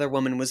 yes, this other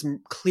woman was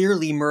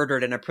clearly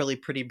murdered in a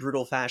pretty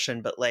brutal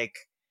fashion, but like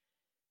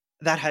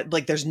that had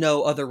like, there's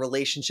no other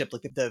relationship.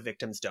 Like the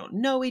victims don't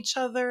know each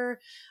other.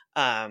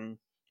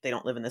 They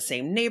don't live in the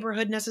same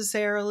neighborhood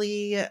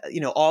necessarily.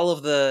 All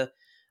of the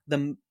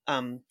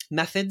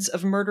methods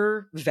of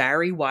murder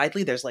vary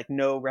widely. There's like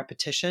no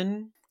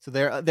repetition. So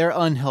they're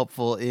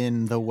unhelpful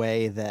in the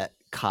way that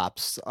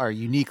cops are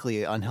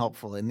uniquely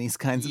unhelpful in these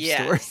kinds of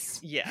stories.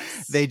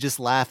 Yes. They just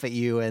laugh at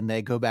you and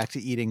they go back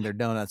to eating their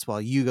donuts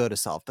while you go to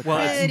solve the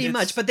crime. Pretty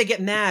much, but they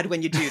get mad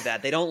when you do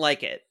that. They don't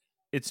like it.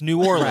 It's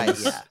New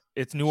Orleans. Right, yeah.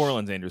 It's New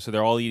Orleans, Andrew, so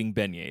they're all eating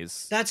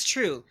beignets. That's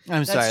true.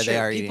 I'm sorry, they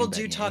are People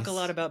eating do beignets. talk a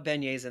lot about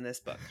beignets in this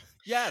book.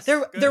 Yes.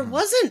 There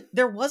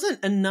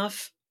wasn't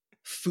enough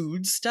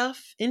food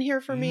stuff in here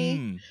for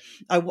me.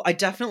 I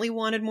definitely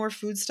wanted more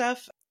food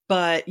stuff,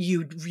 but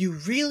you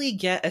really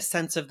get a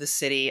sense of the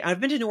city.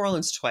 I've been to New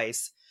Orleans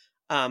twice.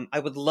 I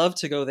would love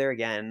to go there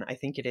again. I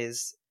think it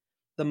is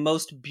the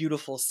most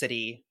beautiful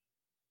city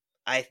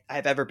I've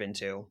ever been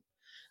to.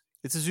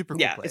 It's a super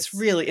cool place.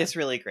 It's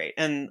really great.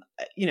 And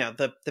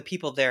the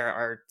people there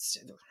are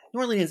New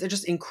Orleans, they're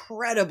just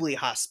incredibly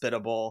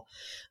hospitable.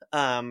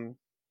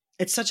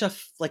 It's such a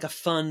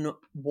fun,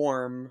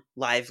 warm,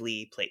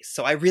 lively place.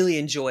 So I really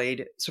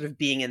enjoyed sort of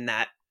being in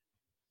that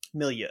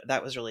milieu.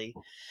 That was really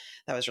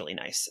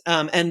nice.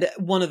 And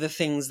one of the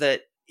things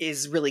that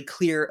is really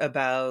clear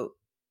about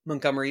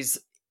Montgomery's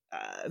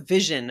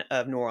vision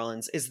of New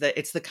Orleans is that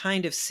it's the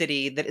kind of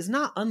city that is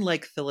not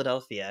unlike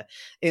Philadelphia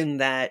in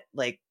that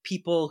like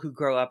people who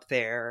grow up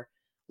there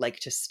like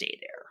to stay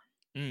there.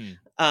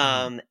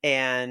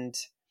 And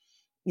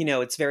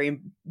it's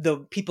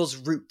the people's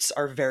roots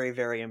are very,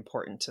 very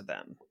important to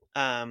them.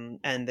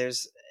 And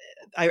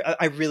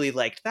I really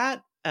liked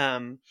that.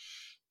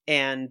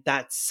 And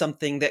that's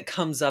something that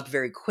comes up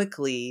very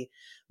quickly,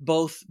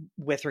 both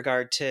with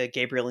regard to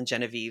Gabriel and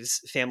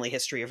Genevieve's family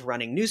history of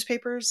running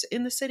newspapers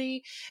in the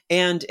city,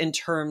 and in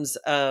terms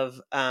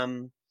of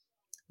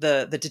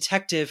the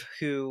detective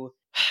who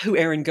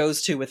Aaron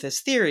goes to with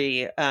this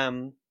theory.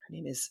 Her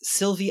name is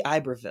Sylvie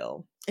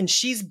Iberville, and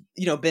she's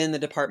been in the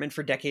department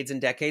for decades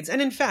and decades,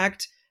 and in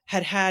fact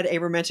had a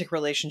romantic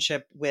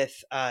relationship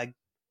with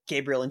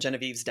Gabriel and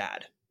Genevieve's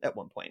dad at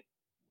one point.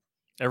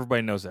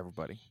 Everybody knows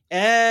everybody.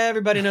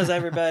 Everybody knows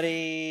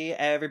everybody.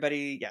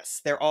 Everybody,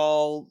 yes, they're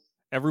all.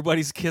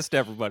 Everybody's kissed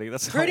everybody.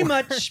 That's pretty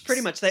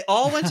much. They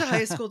all went to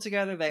high school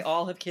together. They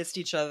all have kissed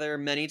each other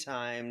many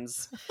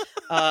times,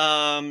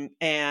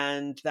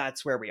 and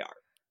that's where we are.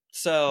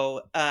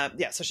 So,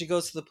 so she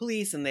goes to the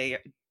police, and they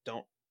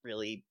don't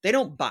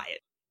buy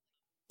it.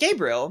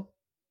 Gabriel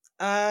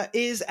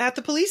is at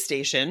the police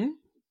station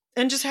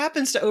and just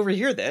happens to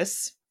overhear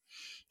this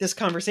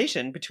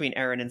conversation between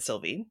Aaron and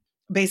Sylvie.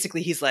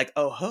 Basically, he's like,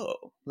 "Oh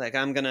ho! Like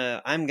I'm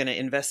gonna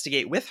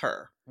investigate with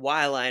her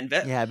while I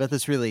invest." Yeah, I bet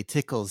this really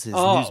tickles his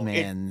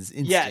newsman's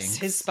instincts. Yes,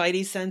 his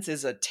spidey sense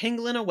is a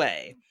tingling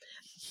away.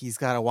 He's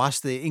got to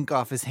wash the ink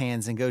off his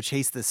hands and go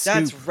chase the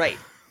scoop.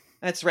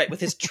 That's right. With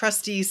his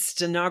trusty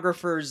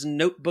stenographer's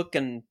notebook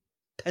and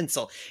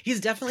pencil.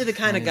 He's definitely the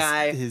kind And of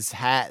guy. His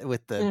hat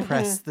with the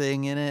press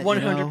thing in it.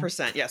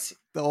 100%. Yes.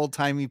 The old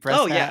timey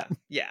press hat.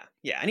 Yeah.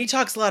 And he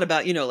talks a lot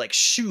about, like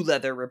shoe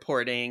leather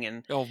reporting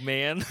and. Oh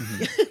man,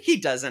 He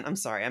doesn't. I'm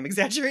sorry. I'm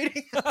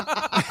exaggerating.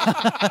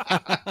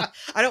 I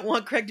don't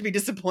want Craig to be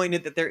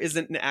disappointed that there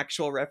isn't an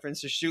actual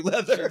reference to shoe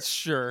leather.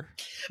 sure.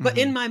 But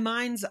in my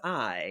mind's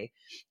eye,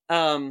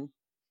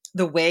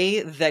 the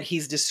way that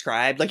he's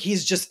described, like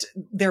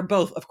they're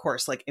both, of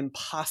course, like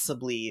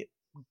impossibly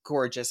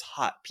gorgeous,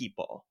 hot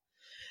people.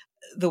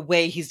 The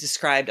way he's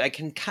described, I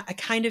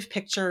kind of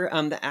picture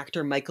the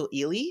actor Michael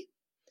Ealy,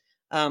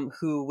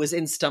 who was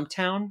in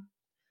Stumptown,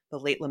 the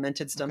late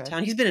lamented Stumptown.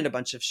 Okay. He's been in a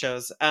bunch of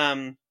shows.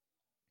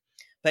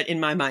 But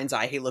in my mind's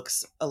eye, he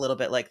looks a little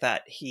bit like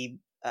that.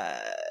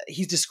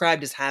 He's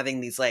described as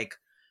having these like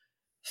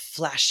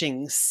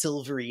flashing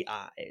silvery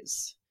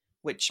eyes,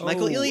 which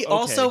Michael Ealy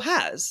also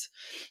has,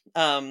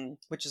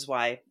 which is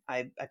why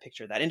I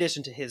picture that, in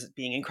addition to his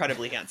being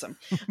incredibly handsome.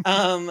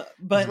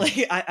 But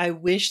like, I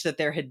wish that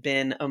there had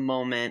been a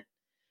moment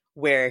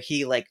where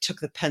he like took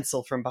the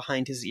pencil from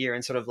behind his ear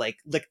and sort of like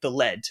licked the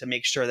lead to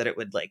make sure that it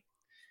would like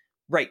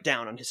write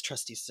down on his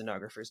trusty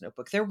stenographer's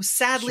notebook.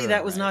 Sadly,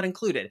 that was not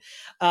included.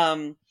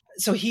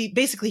 So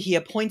he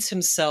appoints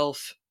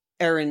himself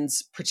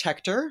Erin's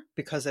protector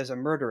because there's a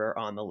murderer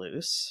on the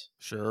loose.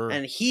 Sure.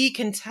 And he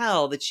can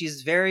tell that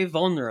she's very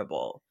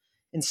vulnerable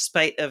in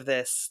spite of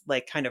this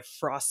like kind of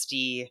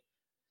frosty,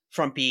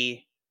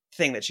 frumpy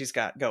thing that she's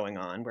got going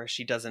on where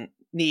she doesn't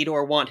need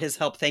or want his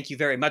help. Thank you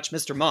very much,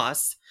 Mr.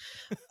 Moss.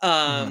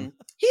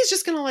 He's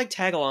just going to like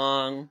tag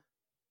along.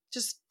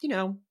 Just,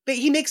 but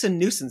he makes a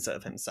nuisance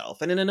of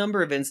himself. And in a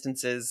number of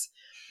instances,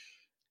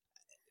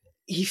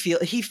 he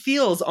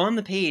feels on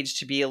the page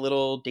to be a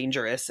little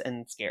dangerous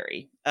and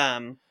scary.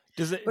 Do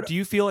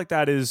you feel like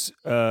that is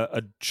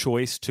a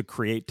choice to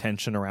create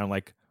tension around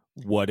like,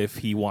 what if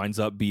he winds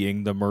up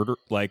being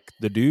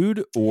the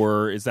dude,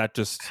 or is that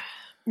just...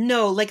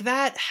 No, like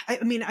that. I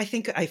mean, I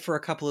think I, for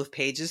a couple of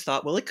pages,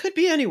 thought, well, it could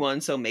be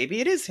anyone. So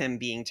maybe it is him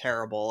being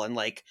terrible and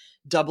like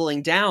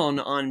doubling down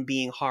on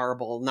being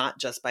horrible, not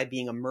just by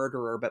being a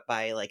murderer, but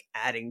by like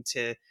adding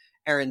to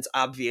Erin's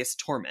obvious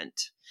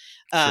torment.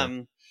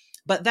 Sure.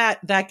 But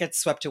that gets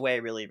swept away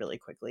really, really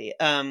quickly.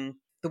 The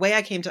way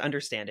I came to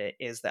understand it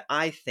is that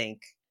I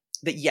think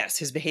that, yes,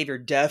 his behavior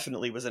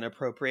definitely was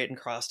inappropriate and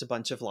crossed a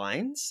bunch of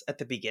lines at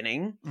the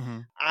beginning.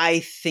 I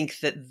think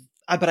that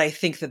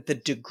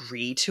the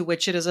degree to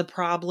which it is a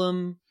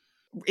problem,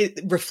 it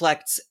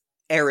reflects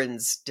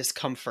Erin's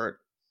discomfort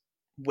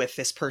with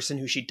this person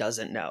who she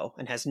doesn't know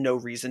and has no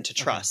reason to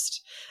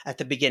trust at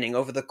the beginning.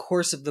 Over the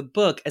course of the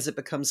book, as it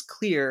becomes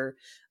clear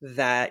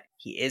that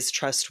he is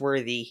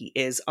trustworthy, he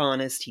is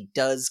honest, he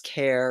does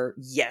care.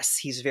 Yes,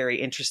 he's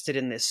very interested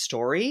in this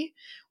story,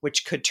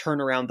 which could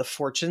turn around the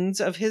fortunes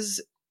of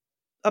his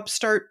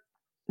upstart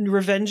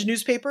revenge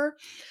newspaper.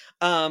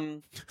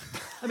 I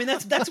mean,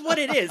 that's what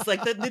it is.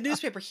 Like the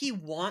newspaper he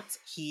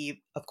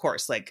of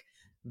course, like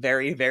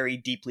very, very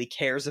deeply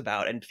cares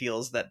about and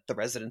feels that the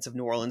residents of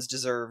New Orleans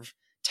deserve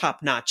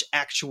top-notch,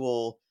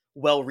 actual,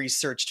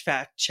 well-researched,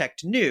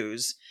 fact-checked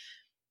news.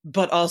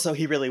 But also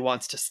he really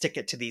wants to stick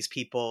it to these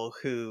people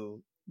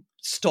who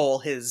stole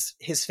his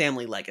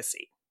family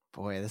legacy.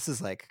 Boy, this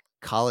is like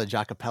college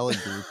a cappella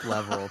group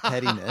level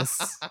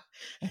pettiness.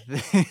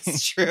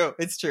 It's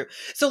true.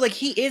 So like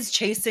he is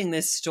chasing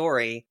this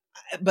story,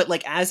 but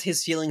like as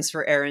his feelings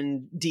for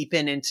Erin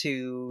deepen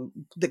into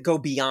that go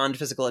beyond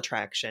physical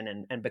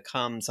attraction and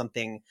become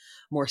something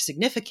more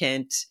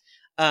significant,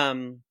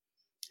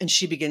 and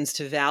she begins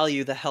to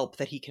value the help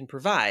that he can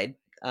provide.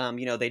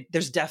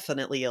 There's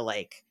definitely a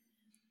like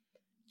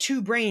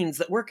two brains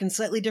that work in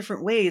slightly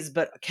different ways,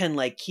 but can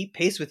like keep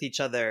pace with each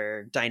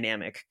other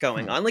dynamic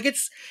going on. Like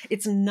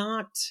it's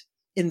not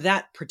in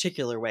that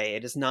particular way.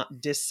 It is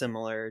not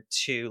dissimilar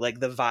to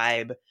like the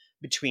vibe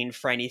between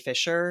Phryne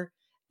Fisher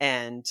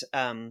and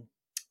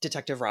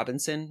Detective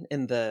Robinson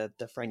in the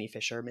Phryne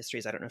Fisher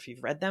mysteries. I don't know if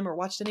you've read them or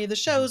watched any of the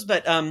shows,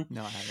 but no,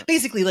 I haven't.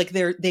 Basically, like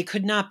they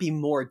could not be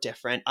more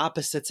different.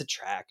 Opposites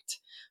attract,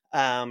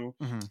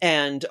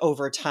 and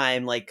over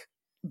time, like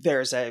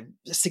there's a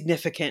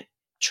significant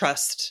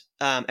trust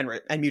and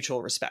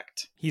mutual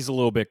respect. He's a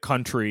little bit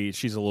country,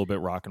 she's a little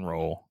bit rock and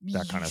roll,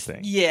 that kind of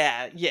thing.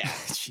 Yeah.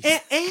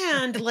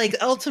 and like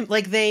ultimately,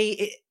 like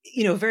they,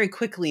 very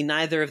quickly,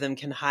 neither of them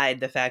can hide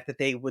the fact that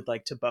they would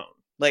like to bone.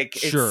 Like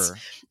it's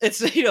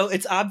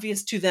it's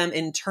obvious to them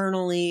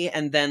internally,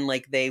 and then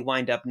like they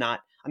wind up not.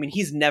 I mean,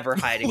 he's never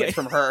hiding it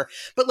from her,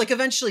 but like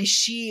eventually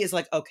she is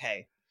like,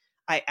 okay,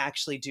 I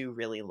actually do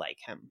really like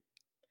him,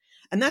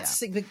 and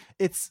that's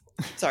it's.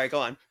 Sorry,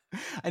 go on.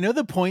 I know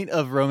the point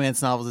of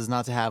romance novels is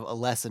not to have a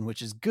lesson,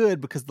 which is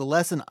good, because the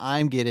lesson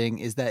I'm getting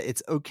is that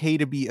it's okay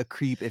to be a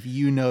creep if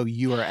you know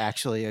you are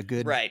actually a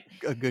good guy.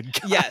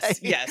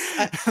 Yes.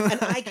 And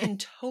I can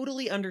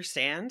totally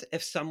understand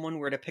if someone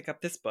were to pick up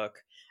this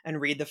book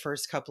and read the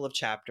first couple of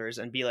chapters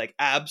and be like,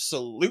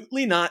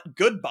 absolutely not,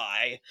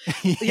 goodbye.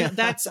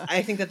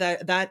 I think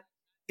that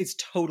is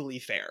totally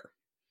fair.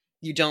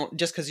 You don't,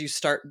 just because you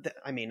start,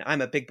 I mean,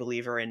 I'm a big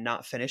believer in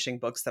not finishing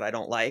books that I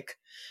don't like.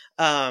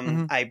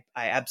 I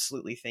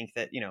absolutely think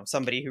that,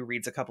 somebody who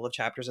reads a couple of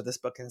chapters of this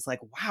book and is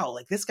like, wow,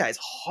 like this guy's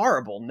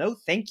horrible. No,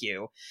 thank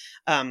you.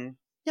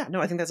 Yeah,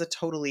 no, I think that's a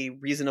totally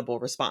reasonable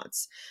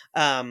response.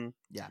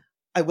 Yeah.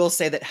 I will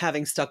say that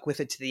having stuck with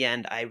it to the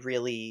end, I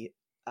really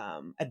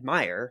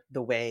admire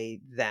the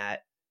way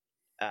that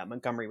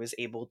Montgomery was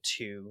able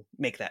to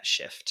make that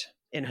shift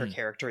in her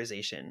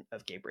characterization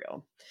of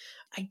Gabriel.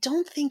 I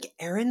don't think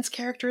Erin's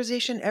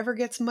characterization ever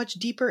gets much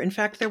deeper. In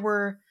fact, there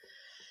were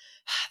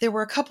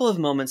a couple of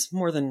moments,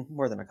 more than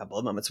a couple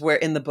of moments, where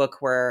in the book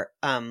where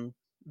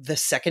the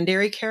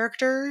secondary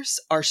characters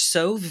are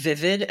so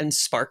vivid and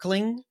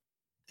sparkling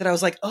that I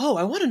was like, oh,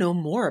 I want to know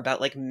more about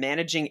like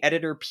managing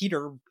editor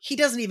Peter. He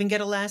doesn't even get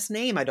a last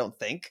name, I don't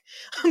think,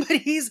 but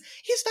he's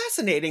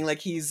fascinating. Like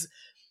he's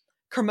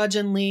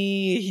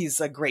curmudgeonly, he's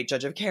a great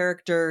judge of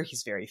character,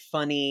 he's very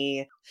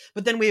funny.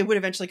 But then we would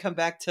eventually come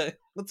back to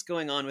what's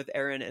going on with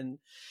Erin and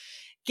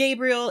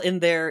Gabriel in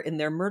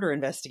their murder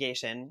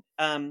investigation.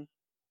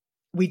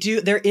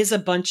 There is a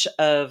bunch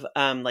of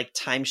like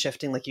time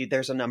shifting, like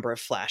there's a number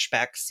of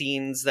flashback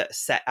scenes that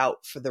set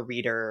out for the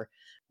reader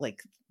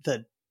like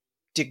the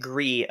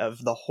degree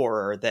of the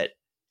horror that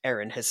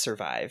Erin has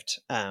survived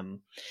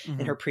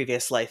in her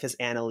previous life as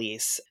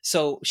Annalise.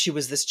 So she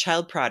was this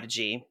child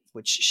prodigy,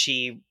 which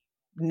she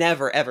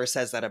never ever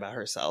says that about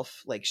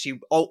herself. Like she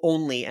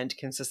only and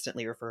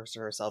consistently refers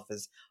to herself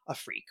as a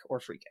freak or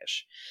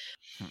freakish.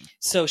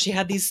 So she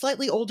had these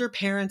slightly older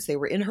parents. They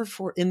were in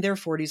their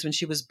 40s when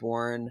she was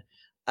born.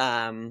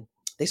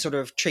 They sort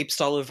of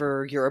traipsed all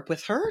over Europe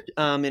with her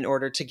in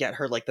order to get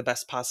her like the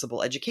best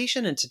possible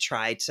education and to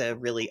try to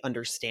really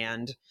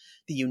understand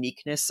the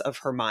uniqueness of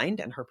her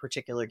mind and her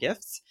particular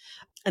gifts.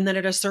 And then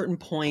at a certain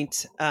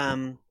point,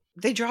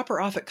 they drop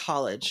her off at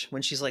college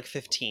when she's like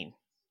 15.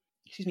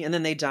 Excuse me. And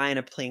then they die in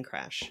a plane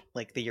crash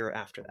like the year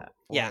after that.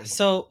 Boy, yeah.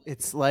 So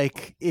it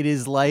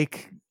is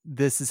like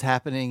this is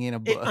happening in a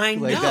book. I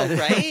know, like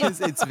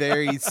right? It's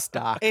very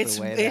stock the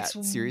way that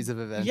series of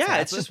events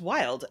happen. It's just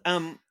wild.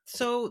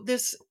 So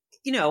this,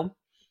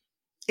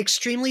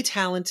 extremely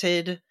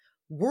talented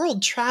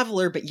world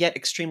traveler, but yet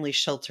extremely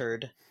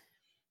sheltered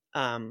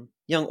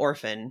young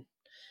orphan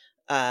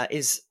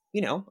is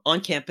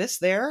on campus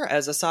there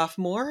as a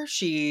sophomore.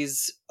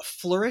 She's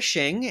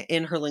flourishing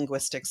in her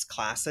linguistics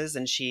classes,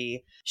 and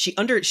she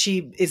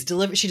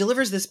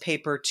delivers this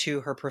paper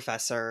to her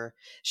professor.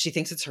 She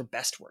thinks it's her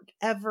best work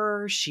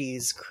ever.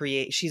 She's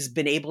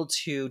been able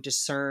to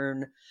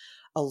discern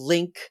a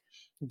link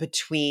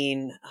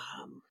between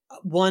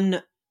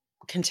one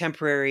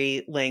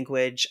contemporary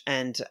language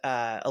and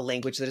a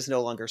language that is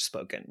no longer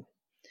spoken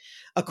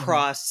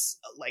across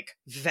like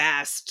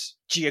vast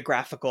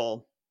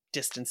geographical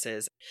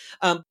distances.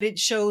 It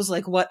shows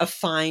like what a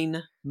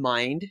fine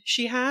mind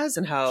she has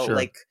and how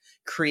like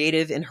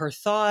creative in her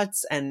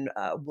thoughts and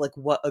like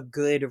what a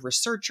good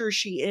researcher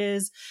she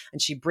is.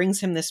 And she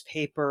brings him this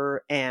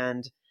paper,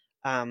 and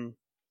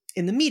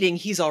in the meeting,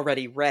 he's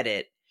already read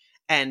it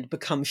and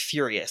become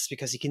furious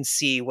because he can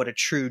see what a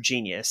true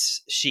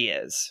genius she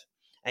is.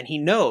 And he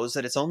knows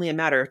that it's only a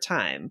matter of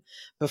time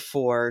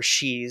before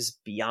she's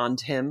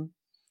beyond him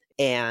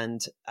and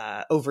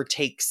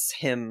overtakes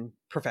him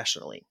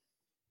professionally.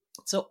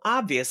 So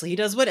obviously he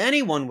does what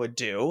anyone would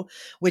do,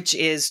 which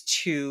is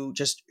to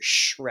just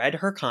shred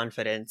her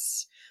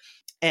confidence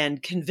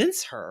and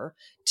convince her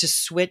to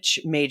switch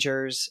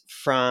majors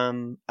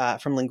from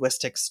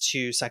linguistics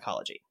to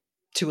psychology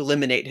to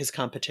eliminate his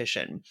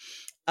competition.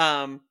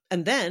 And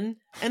then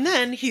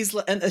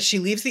she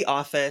leaves the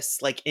office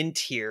like in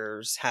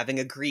tears, having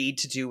agreed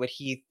to do what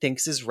he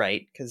thinks is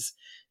right. Because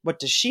what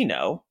does she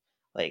know?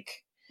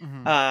 Like,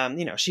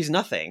 she's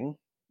nothing.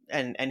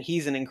 And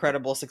he's an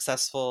incredible,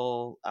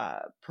 successful,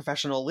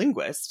 professional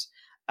linguist.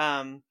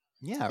 Right.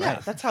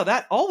 That's how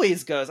that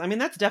always goes. I mean,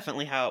 that's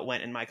definitely how it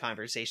went in my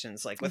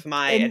conversations, like with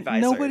my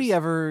advisors. Nobody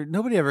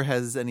ever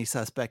has any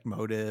suspect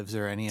motives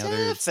or any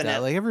other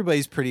stuff. Like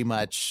everybody's pretty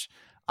much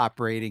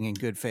operating in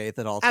good faith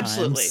at all times,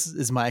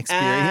 is my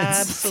experience.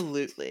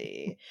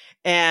 Absolutely.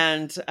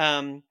 And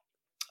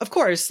of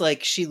course,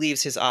 like she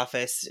leaves his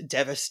office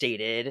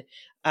devastated.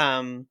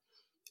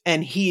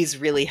 And he's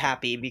really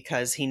happy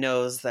because he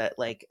knows that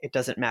like it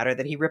doesn't matter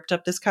that he ripped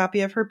up this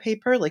copy of her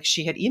paper. Like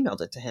she had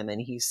emailed it to him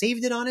and he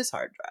saved it on his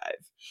hard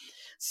drive.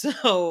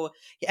 So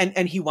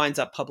and he winds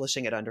up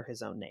publishing it under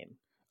his own name.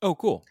 Oh,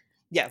 cool.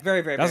 Yeah,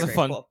 very, very, that's very, a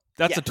fun. Cool.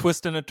 That's a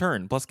twist and a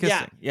turn plus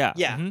kissing. Yeah.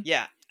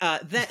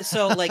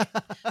 So like,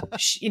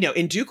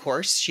 in due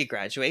course, she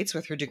graduates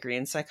with her degree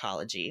in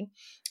psychology,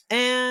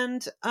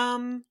 and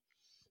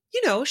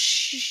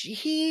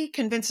he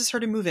convinces her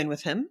to move in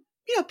with him.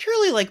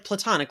 Purely like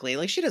platonically,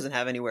 like she doesn't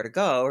have anywhere to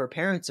go. Her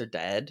parents are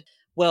dead.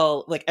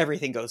 Well, like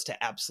everything goes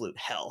to absolute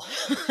hell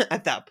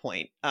at that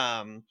point.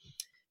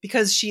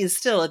 Because she is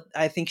still,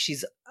 I think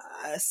she's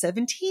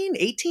 17,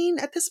 18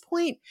 at this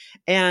point.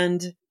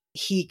 And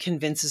he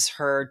convinces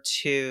her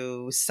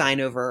to sign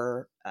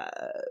over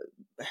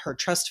her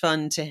trust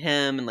fund to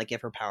him and like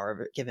give him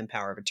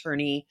power of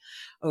attorney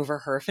over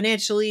her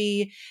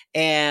financially.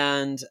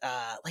 And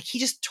like he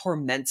just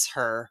torments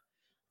her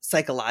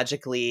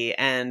psychologically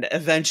and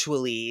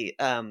eventually,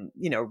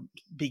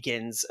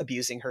 begins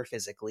abusing her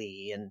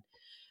physically. And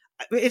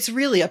it's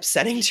really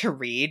upsetting to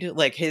read,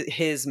 like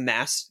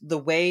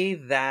the way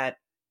that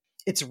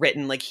it's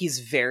written. Like he's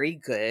very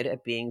good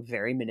at being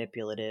very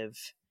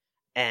manipulative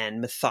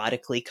and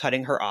methodically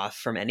cutting her off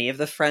from any of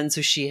the friends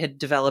who she had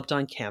developed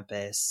on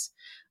campus.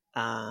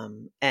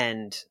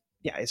 And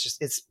yeah,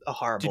 it's a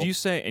horrible. Did you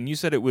say, and you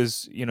said it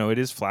was, it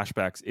is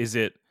flashbacks. Is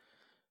it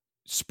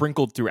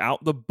sprinkled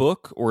throughout the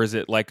book, or is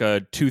it like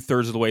a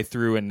 2/3 of the way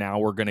through and now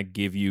we're going to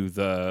give you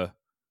the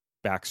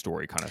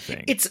backstory kind of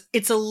thing?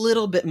 It's a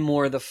little bit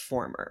more the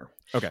former.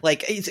 Okay.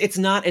 Like it's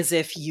not as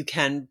if you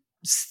can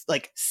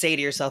like say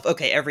to yourself,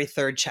 okay, every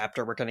third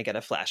chapter we're going to get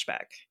a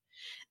flashback.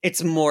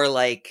 It's more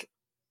like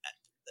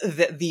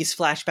these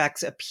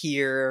flashbacks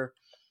appear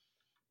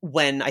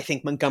when I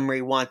think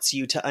Montgomery wants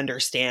you to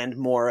understand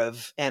more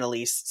of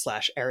Annalise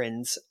 /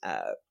 Erin's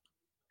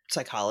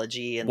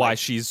psychology and why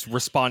she's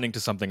responding to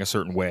something a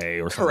certain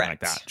way or something like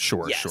that.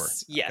 Sure.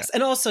 Yes. Okay.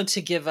 And also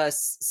to give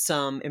us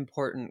some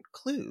important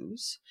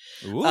clues.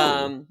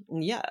 Ooh.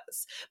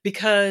 Yes,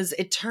 because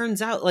it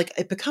turns out like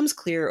it becomes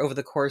clear over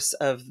the course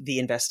of the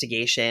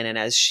investigation and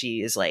as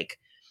she is like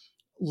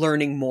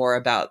learning more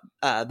about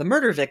the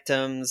murder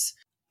victims.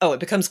 It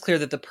becomes clear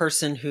that the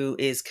person who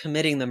is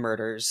committing the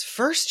murders,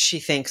 first she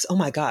thinks, oh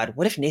my God,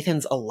 what if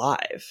Nathan's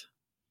alive?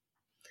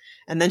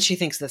 And then she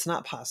thinks that's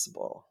not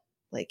possible.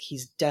 Like,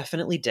 he's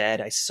definitely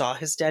dead. I saw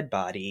his dead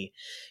body.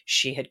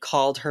 She had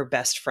called her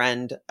best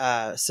friend,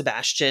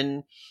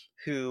 Sebastian,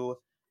 who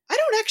I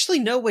don't actually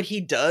know what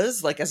he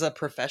does, like, as a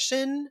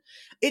profession.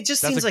 It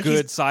just seems like he's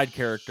a good side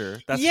character.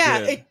 That's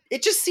good.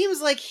 It just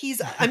seems like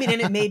and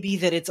it may be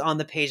that it's on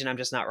the page and I'm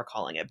just not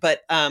recalling it.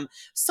 But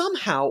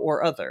somehow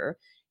or other,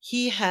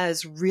 he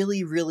has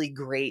really, really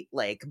great,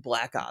 like,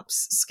 Black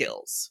Ops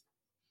skills.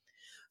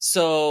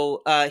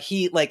 So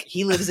he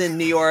lives in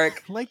New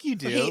York. Like you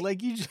do.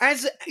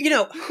 As you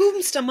know,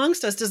 whomst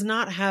amongst us does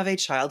not have a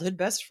childhood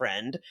best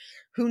friend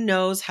who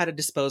knows how to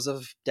dispose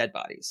of dead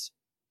bodies.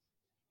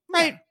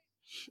 Right.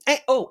 Yeah.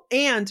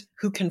 And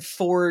who can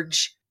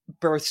forge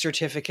birth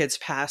certificates,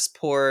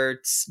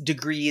 passports,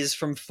 degrees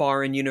from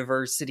foreign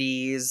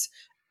universities.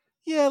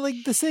 Yeah,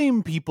 like the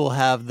same people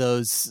have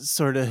those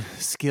sort of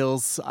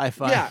skills, I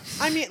find. Yeah,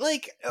 I mean,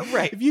 like,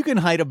 right. If you can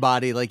hide a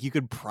body, like, you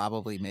could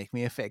probably make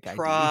me a fake ID.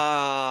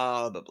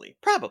 Probably.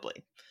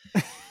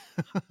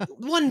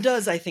 One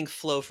does, I think,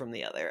 flow from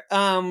the other.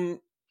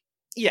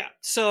 Yeah,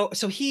 so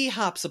he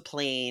hops a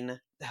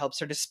plane, helps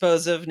her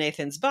dispose of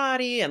Nathan's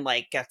body, and,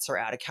 like, gets her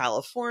out of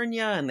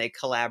California, and they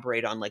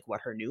collaborate on, like,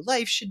 what her new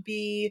life should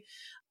be.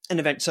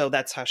 And so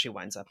that's how she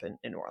winds up in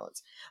New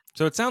Orleans.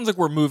 So it sounds like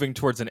we're moving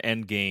towards an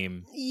end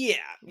game. Yeah.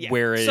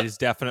 Where it is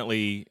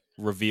definitely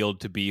revealed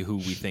to be who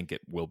we think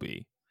it will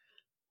be.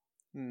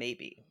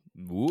 Maybe.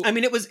 Ooh. I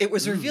mean, it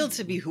was revealed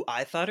to be who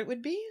I thought it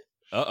would be.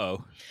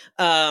 Uh-oh.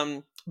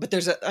 But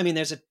there's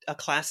a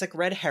classic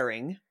red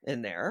herring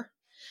in there,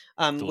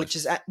 which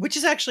is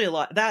actually a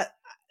lot.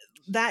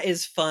 That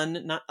is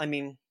fun. Not, I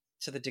mean,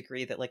 to the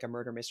degree that like a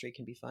murder mystery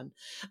can be fun,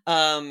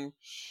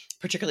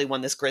 particularly one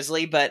this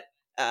grisly. But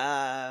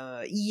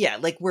so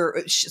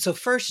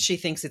first she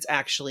thinks it's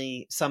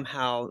actually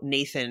somehow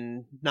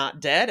Nathan not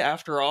dead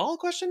after all, ?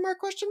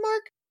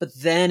 But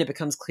then it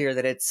becomes clear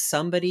that it's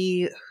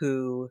somebody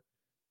who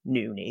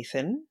knew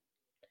Nathan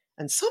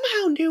and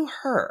somehow knew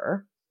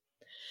her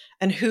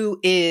and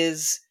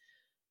who's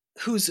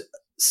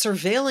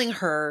surveilling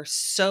her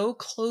so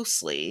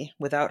closely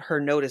without her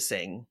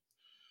noticing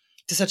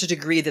to such a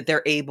degree that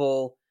they're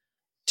able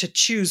to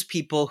choose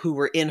people who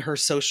were in her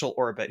social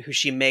orbit, who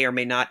she may or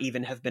may not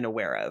even have been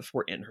aware of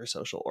were in her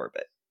social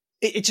orbit.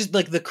 It's just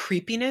like the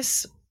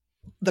creepiness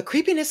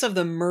of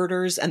the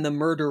murders and the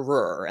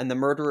murderer and the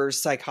murderer's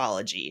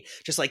psychology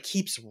just like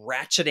keeps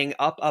ratcheting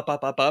up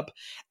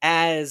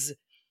as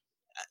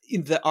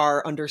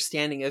our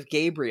understanding of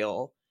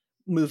Gabriel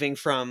moving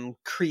from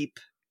creep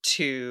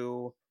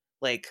to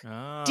like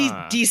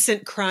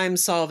decent crime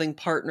solving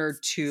partner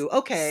to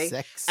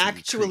sexy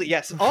actually creep.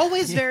 Yes,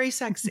 always very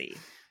sexy.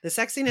 The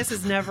sexiness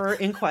is never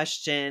in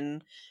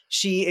question.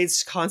 She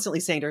is constantly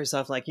saying to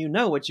herself, like, you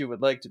know what you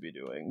would like to be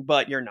doing,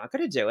 but you're not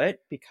going to do it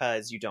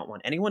because you don't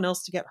want anyone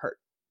else to get hurt.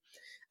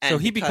 So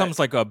he becomes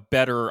like a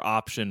better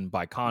option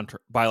by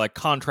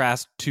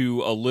contrast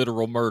to a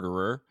literal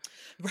murderer,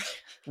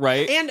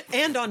 right?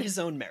 And on his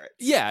own merits.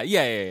 Yeah.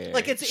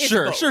 Like it's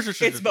sure, both. Sure.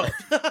 It's both.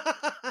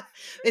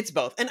 It's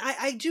both. And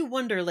I do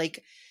wonder,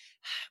 like,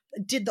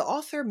 did the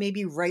author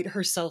maybe write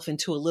herself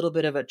into a little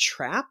bit of a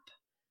trap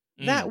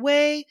that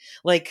way?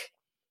 Like,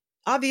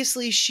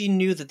 obviously she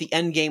knew that the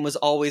end game was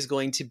always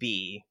going to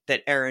be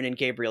that Erin and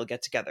Gabriel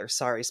get together.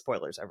 Sorry,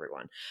 spoilers,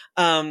 everyone.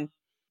 I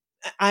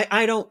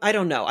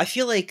don't know. I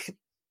feel like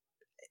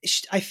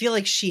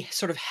she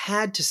sort of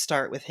had to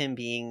start with him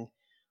being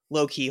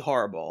low-key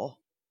horrible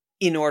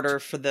in order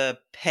for the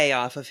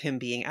payoff of him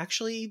being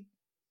actually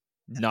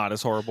not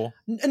as horrible.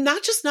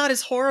 Not just not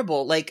as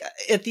horrible. Like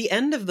at the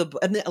end of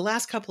in the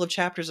last couple of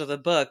chapters of the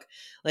book,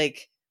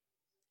 like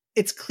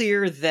it's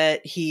clear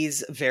that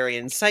he's very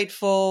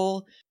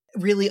insightful,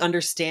 really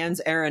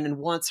understands Erin and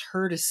wants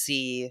her to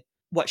see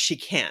what she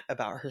can't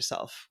about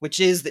herself, which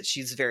is that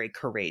she's very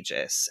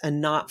courageous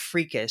and not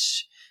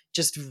freakish,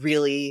 just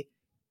really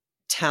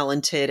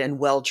talented and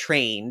well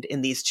trained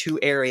in these two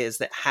areas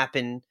that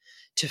happen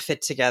to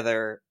fit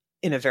together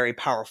in a very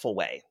powerful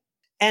way.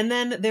 And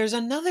then there's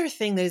another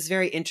thing that is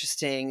very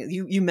interesting.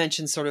 You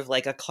mentioned sort of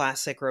like a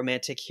classic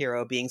romantic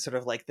hero being sort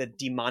of like the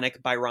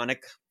demonic,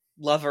 Byronic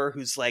lover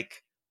who's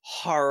like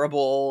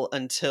horrible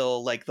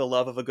until like the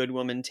love of a good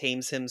woman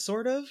tames him,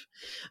 sort of.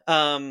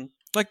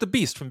 Like the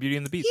Beast from Beauty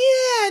and the Beast.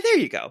 Yeah, there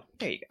you go.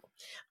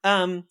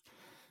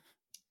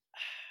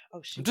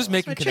 Oh, shoot, I'm just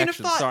making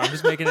connections. Sorry, I'm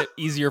just making it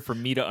easier for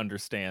me to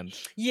understand.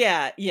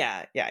 Yeah.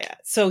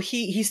 So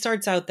he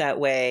starts out that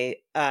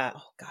way.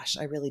 Oh gosh,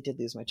 I really did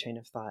lose my train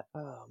of thought.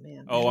 Oh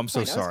man. Oh, I'm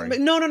so sorry.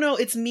 No,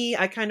 it's me.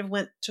 I kind of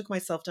took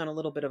myself down a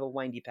little bit of a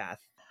windy path.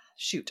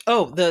 Shoot.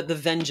 Oh, the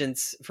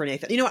vengeance for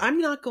Nathan. You know, I'm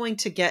not going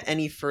to get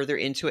any further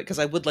into it because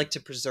I would like to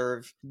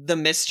preserve the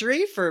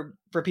mystery for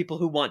people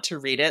who want to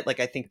read it. Like,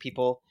 I think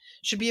people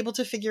should be able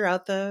to figure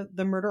out the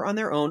murder on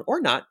their own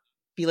or not.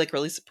 Be like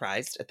really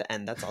surprised at the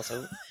end. That's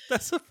also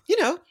you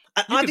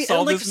can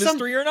solve this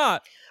mystery or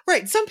not.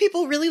 Right. Some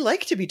people really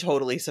like to be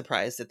totally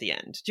surprised at the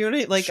end. Do you know what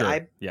I mean? Like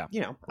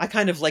sure. I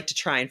kind of like to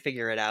try and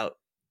figure it out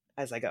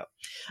as I go.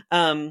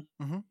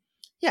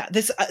 Yeah,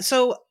 this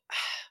so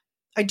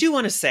I do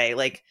want to say,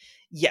 like,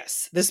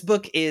 yes, this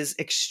book is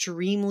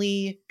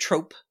extremely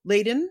trope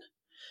laden,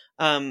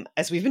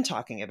 as we've been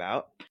talking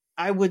about.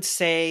 I would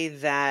say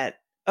that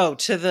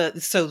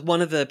so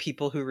one of the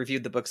people who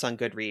reviewed the books on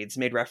Goodreads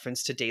made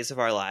reference to Days of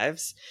Our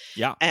Lives.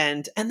 Yeah.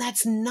 And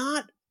that's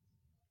not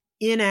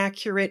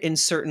inaccurate in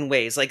certain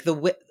ways. Like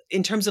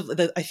in terms of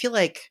I feel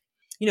like,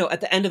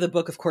 at the end of the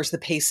book, of course, the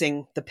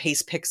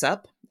pace picks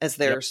up as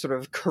they're sort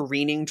of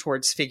careening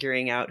towards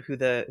figuring out who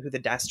the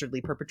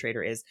dastardly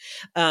perpetrator is.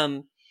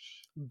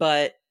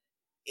 But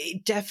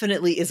it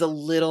definitely is a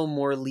little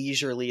more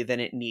leisurely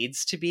than it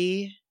needs to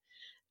be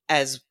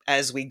as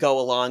we go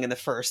along in the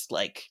first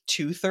like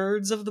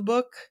 2/3 of the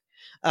book,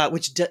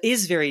 which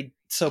is very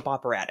soap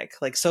operatic.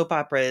 Like soap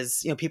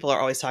operas, people are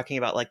always talking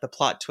about like the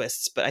plot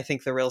twists, but I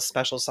think the real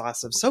special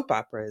sauce of soap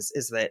operas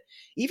is that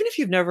even if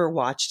you've never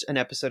watched an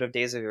episode of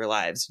Days of Your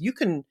Lives, you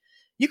can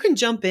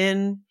jump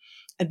in,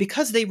 and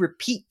because they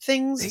repeat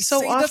things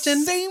so often,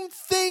 the same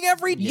thing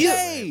every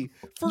day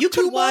for you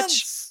 2 could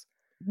months.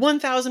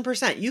 watch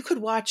 1000%. You could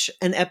watch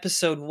an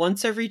episode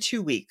once every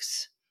 2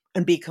 weeks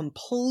and be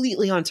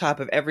completely on top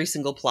of every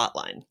single plot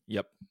line.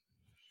 Yep.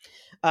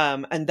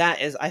 And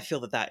I feel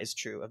that is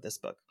true of this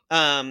book.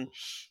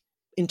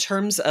 In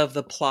terms of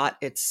the plot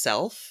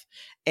itself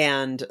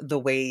and the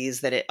ways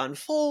that it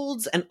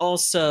unfolds, and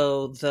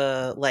also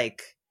the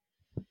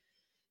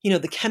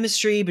the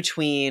chemistry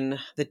between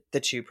the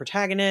two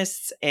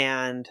protagonists,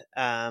 and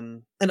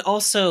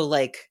also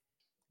like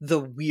the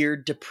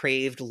weird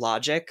depraved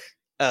logic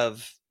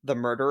of the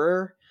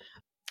murderer.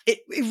 It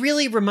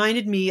really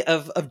reminded me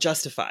of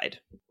Justified.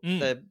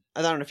 I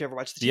don't know if you ever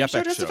watched the TV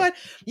show Justified.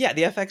 Yeah,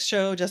 the FX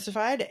show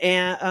Justified,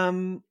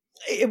 and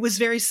it was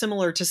very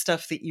similar to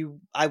stuff that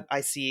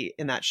I see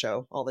in that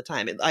show all the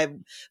time. I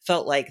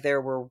felt like there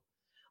were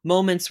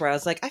moments where I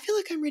was like, I feel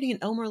like I'm reading an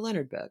Elmore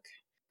Leonard book.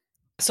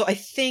 So I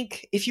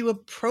think if you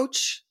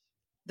approach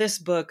this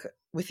book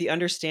with the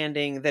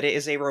understanding that it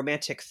is a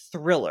romantic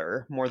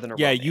thriller more than a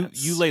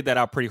romance. You laid that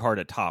out pretty hard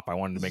at top. I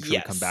wanted to make sure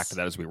we come back to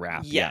that as we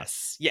wrap.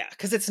 Yes. Yeah.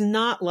 Because it's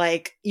not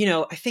like,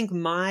 I think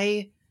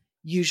my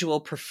usual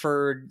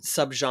preferred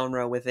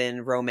subgenre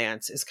within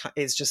romance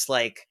is just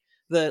like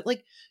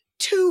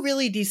two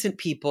really decent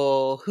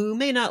people who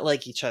may not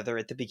like each other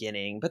at the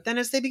beginning, but then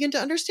as they begin to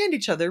understand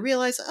each other,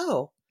 realize,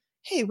 oh,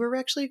 hey, we're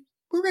right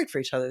for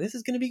each other. This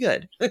is going to be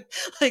good.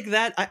 Like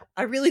that.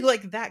 I really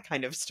like that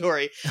kind of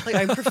story. Like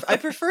I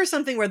prefer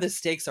something where the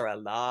stakes are a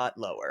lot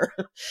lower,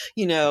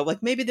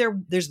 like maybe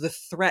there's the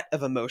threat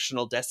of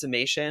emotional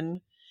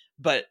decimation,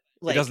 but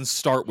like it doesn't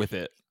start with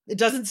it. It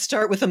doesn't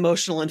start with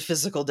emotional and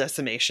physical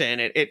decimation.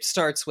 It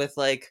starts with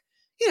like,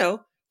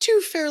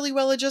 two fairly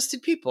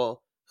well-adjusted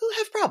people who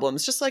have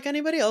problems just like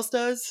anybody else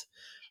does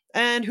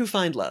and who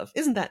find love.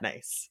 Isn't that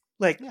nice?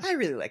 Like, yeah. I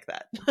really like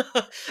that.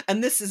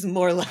 And this is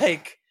more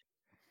like,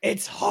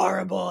 it's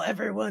horrible.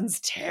 Everyone's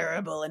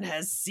terrible and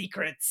has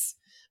secrets,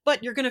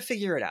 but you're going to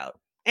figure it out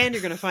and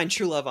you're going to find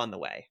true love on the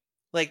way.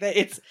 Like that.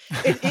 It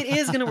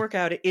is going to work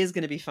out. It is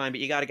going to be fine,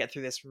 but you got to get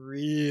through this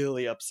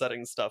really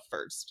upsetting stuff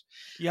first.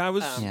 Yeah.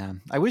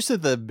 I wish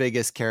that the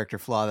biggest character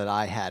flaw that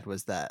I had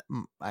was that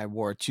I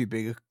wore too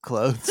big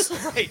clothes.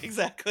 Right.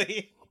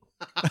 Exactly.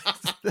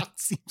 That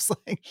seems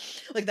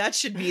like that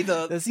should be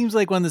that seems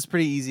like one that's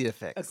pretty easy to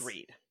fix.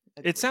 Agreed.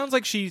 It sounds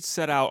like she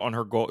set out on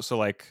her goal. So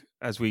like,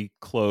 as we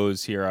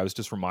close here, I was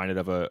just reminded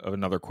of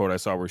another quote I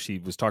saw where she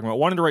was talking about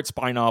wanting to write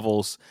spy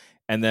novels.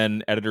 And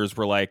then editors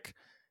were like,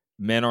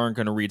 men aren't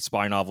going to read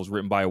spy novels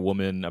written by a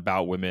woman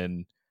about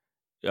women.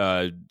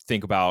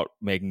 think about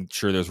making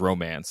sure there's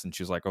romance. And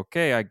she's like,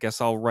 okay, I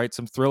guess I'll write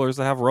some thrillers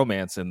that have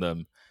romance in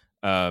them.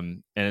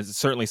 And it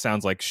certainly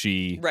sounds like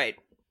she Right.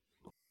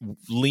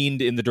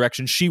 leaned in the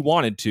direction she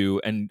wanted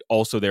to, and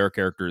also there are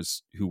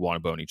characters who want to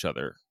bone each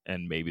other,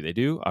 and maybe they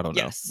do. I don't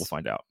know. We'll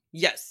find out.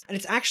 Yes. And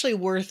it's actually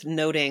worth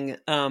noting,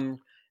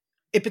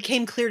 it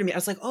became clear to me. I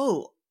was like,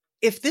 oh,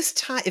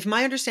 if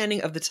my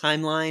understanding of the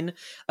timeline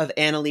of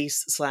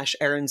Annalise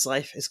 / Erin's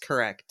life is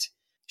correct,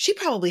 she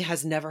probably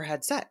has never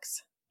had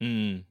sex.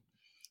 It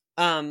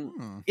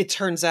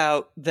turns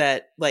out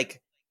that,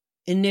 like,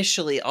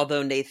 initially,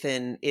 although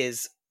Nathan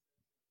is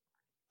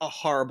a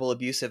horrible,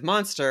 abusive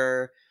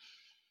monster,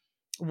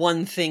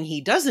 one thing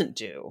he doesn't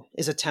do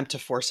is attempt to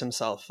force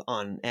himself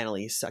on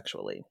Annalise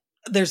sexually.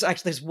 There's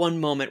one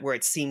moment where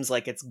it seems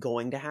like it's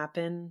going to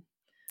happen.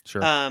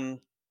 Sure.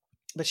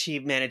 But she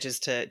manages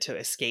to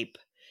escape.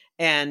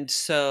 And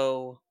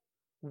so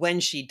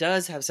when she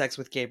does have sex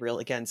with Gabriel,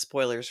 again,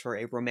 spoilers for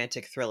a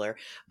romantic thriller,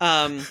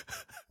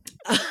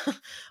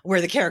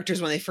 where the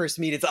characters, when they first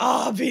meet, it's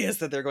obvious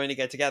that they're going to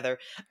get together.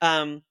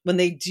 When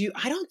they do,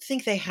 I don't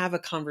think they have a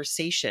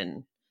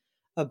conversation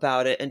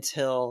about it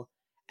until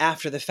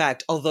after the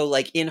fact. Although,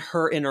 like, in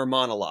her inner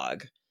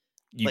monologue,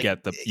 you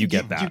get that.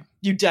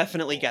 You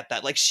definitely get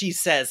that. Like, she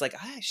says, like,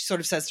 she sort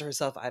of says to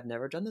herself, I've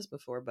never done this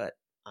before, but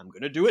I'm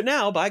going to do it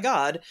now, by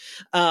God.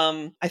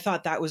 I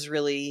thought that was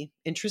really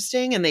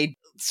interesting. And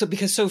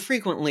because so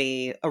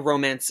frequently a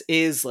romance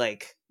is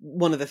like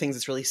one of the things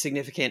that's really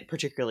significant,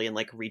 particularly in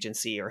like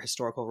Regency or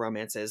historical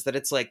romances, that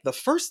it's like the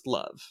first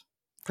love,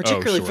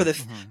 particularly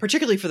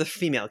for the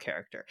female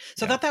character.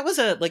 So I thought that was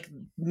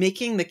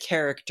making the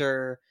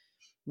character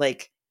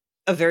like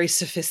a very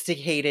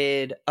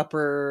sophisticated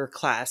upper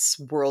class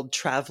world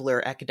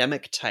traveler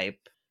academic type.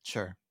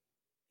 Sure.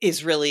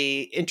 Is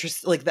really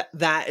interesting, like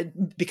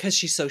that because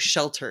she's so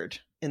sheltered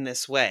in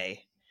this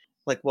way.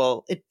 Like,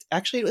 well, it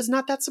was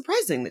not that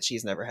surprising that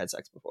she's never had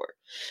sex before.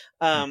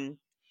 I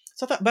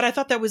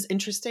thought that was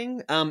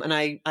interesting.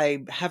 And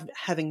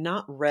having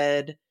not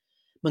read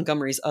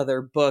Montgomery's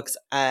other books,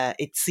 I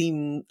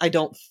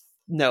don't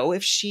know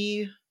if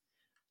she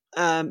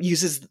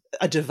uses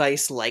a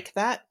device like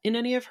that in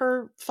any of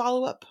her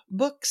follow-up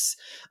books.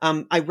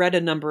 I read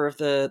a number of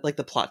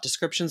the plot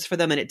descriptions for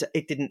them, and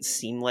it didn't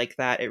seem like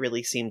that. It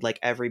really seemed like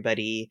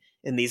everybody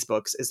in these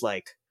books is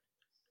like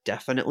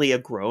definitely a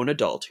grown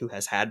adult who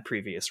has had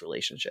previous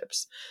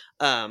relationships,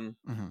 and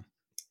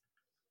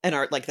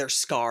are like, they're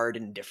scarred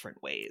in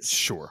different ways.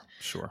 Sure.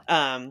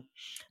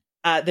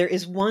 There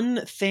is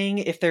one thing,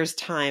 if there's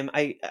time,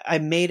 I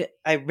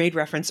made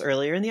reference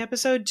earlier in the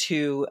episode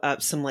to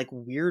some like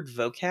weird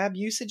vocab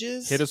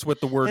usages. Hit us with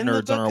the word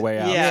nerds on our way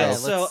out.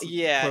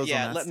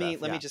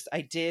 Let me just,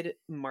 I did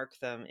mark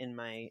them in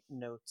my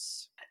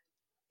notes.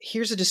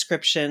 Here's a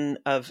description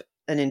of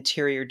an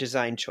interior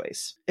design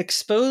choice.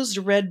 Exposed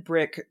red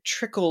brick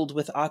trickled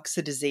with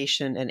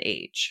oxidization and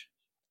age.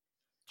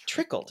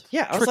 Trickled.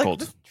 Yeah, I was like,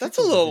 that's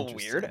a little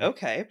weird.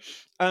 Okay.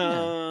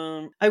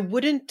 I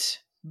wouldn't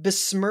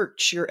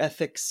besmirch your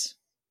ethics.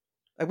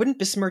 I wouldn't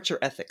besmirch your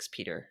ethics,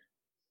 Peter.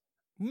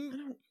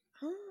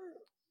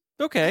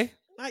 Okay.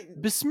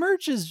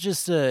 Besmirch is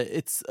just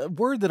it's a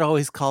word that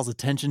always calls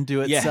attention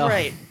to itself.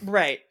 Yeah,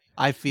 right.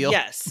 I feel.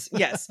 Yes.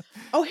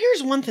 Oh,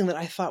 here's one thing that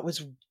I thought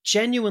was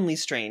genuinely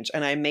strange,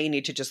 and I may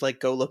need to just like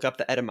go look up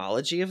the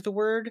etymology of the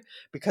word,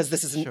 because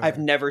this isn't, I've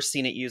never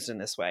seen it used in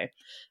this way.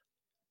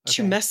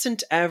 Okay.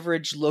 Tumescent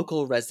average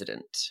local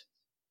resident.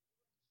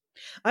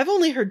 I've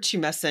only heard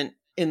tumescent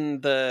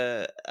in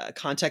the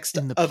context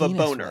of a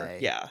boner. Way.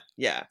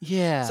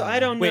 Yeah. So I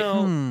don't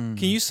know. Can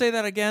you say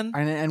that again?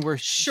 And we're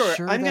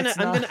sure I'm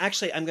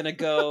gonna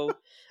go.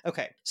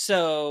 Okay.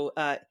 So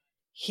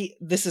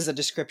this is a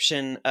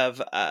description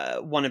of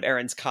one of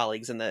Erin's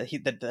colleagues in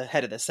the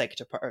head of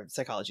the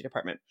psychology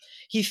department.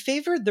 He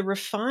favored the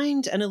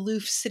refined and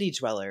aloof city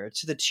dweller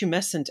to the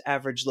tumescent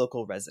average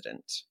local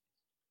resident.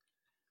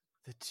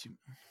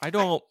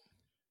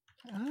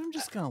 I'm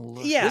just gonna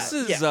look. Yeah, this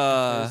is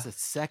there's a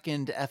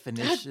second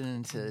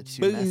definition to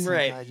tumescent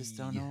right. I just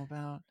don't know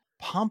about.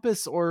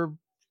 Pompous, or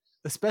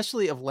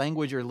especially of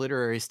language or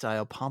literary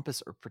style,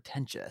 pompous or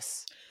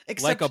pretentious.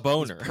 Like a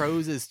boner.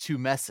 Prose is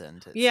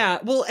tumescent. Yeah,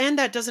 well, and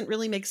that doesn't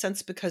really make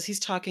sense, because he's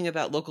talking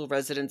about local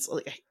residents,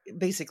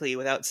 basically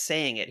without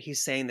saying it.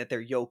 He's saying that they're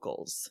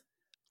yokels.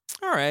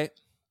 All right.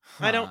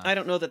 I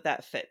don't know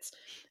that fits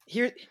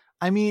here.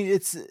 I mean,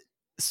 it's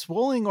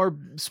swollen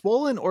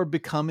or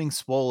becoming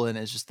swollen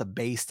is just the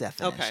base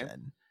definition. Okay.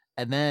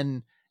 And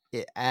then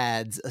it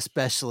adds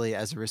especially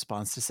as a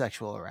response to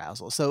sexual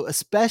arousal. So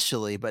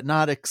especially, but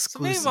not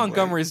exclusively. So maybe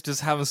Montgomery's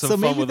just having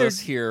some fun with us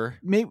here.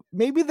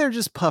 Maybe they're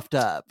just puffed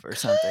up or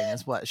something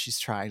is what she's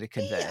trying to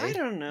convey. Yeah, I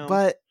don't know.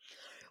 But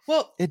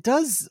well, it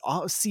does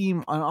seem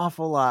an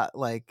awful lot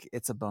like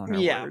it's a boner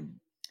word.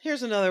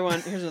 Here's another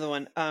one.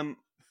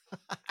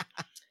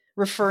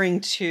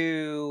 Referring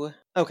to...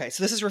 Okay,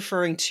 so this is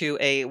referring to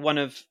one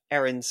of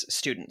Erin's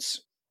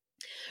students.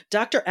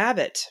 Dr.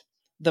 Abbott,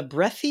 the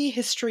breathy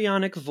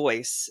histrionic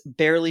voice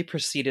barely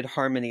preceded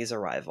Harmony's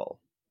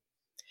arrival.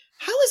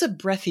 How is a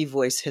breathy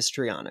voice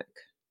histrionic?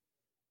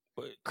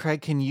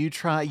 Craig, can you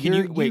try?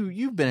 Wait,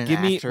 you've been an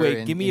give me- actor.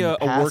 wait, give me in the a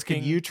past.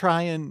 working- Could you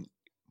try and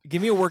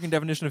Give me a working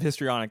definition of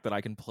histrionic that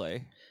I can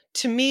play.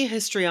 To me,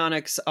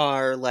 histrionics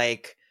are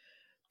like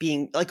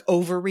being like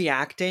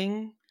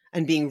overreacting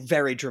and being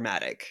very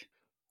dramatic.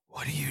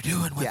 What are you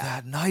doing with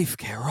that knife,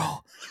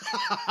 Carol?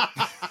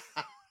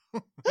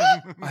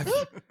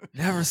 I've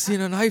never seen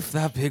a knife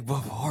that big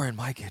before in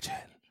my kitchen.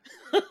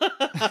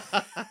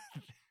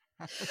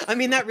 I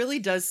mean, that really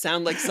does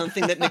sound like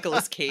something that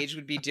Nicolas Cage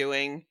would be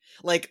doing,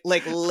 like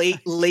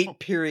late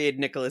period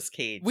Nicolas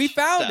Cage. We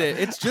found stuff. it.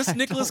 It's just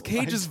Nicolas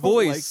Cage's I don't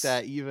voice. like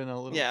that even a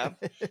little. Yeah.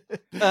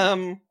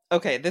 bit.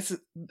 Okay.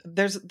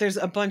 There's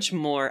a bunch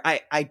more.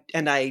 I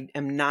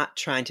am not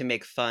trying to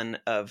make fun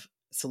of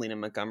Selena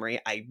Montgomery.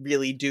 I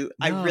really do.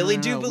 I really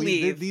do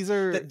believe these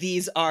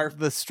are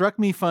the struck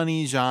me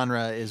funny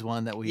genre is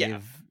one that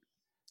we've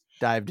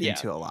dived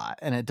into a lot,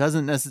 and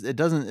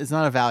it's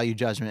not a value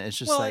judgment. It's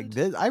just like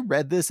this. I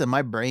read this and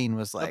my brain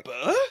was like,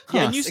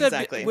 Yeah, and you said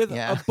exactly. with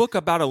a book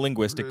about a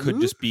linguist, it could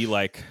just be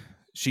like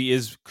she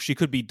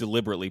could be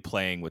deliberately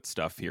playing with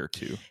stuff here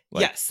too.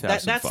 Like, yes,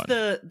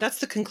 that's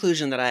the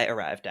conclusion that I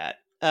arrived at.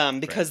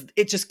 Because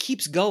it just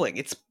keeps going.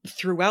 It's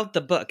throughout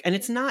the book, and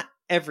it's not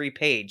every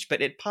page,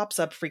 but it pops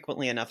up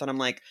frequently enough, and I'm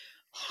like,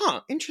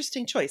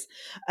 interesting choice.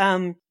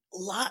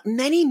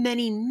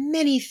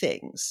 Many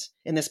things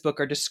in this book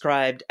are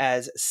described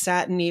as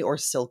satiny or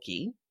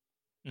silky.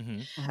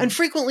 Mm-hmm. And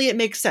frequently it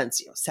makes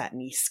sense,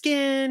 satiny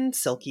skin,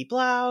 silky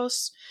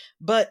blouse.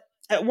 But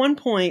at one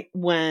point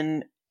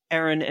when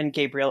Aaron and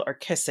Gabriel are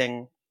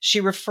kissing, she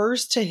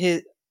refers to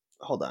his...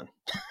 Hold on.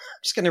 I'm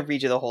just going to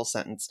read you the whole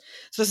sentence.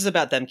 So this is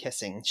about them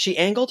kissing. She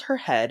angled her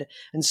head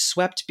and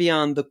swept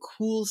beyond the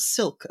cool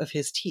silk of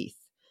his teeth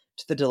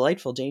to the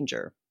delightful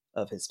danger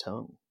of his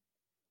tongue.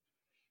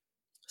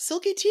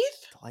 Silky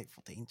teeth?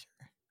 Delightful danger.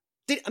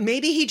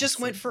 Maybe he just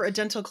went for a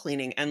dental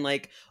cleaning and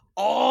like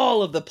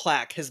all of the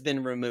plaque has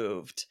been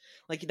removed.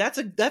 Like that's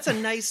a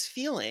nice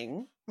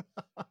feeling.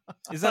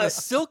 Is that a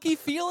silky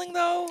feeling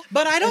though?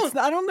 But I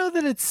don't know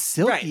that it's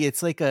silky. Right.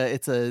 It's like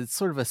it's a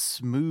sort of a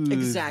smooth.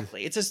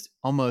 Exactly. It's just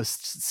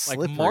almost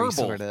slippery like marble.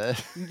 sort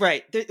of.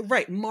 Right.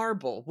 Right.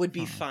 Marble would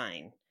be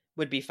fine.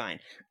 Would be fine.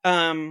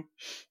 And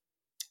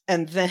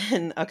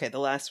then the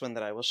last one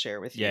that I will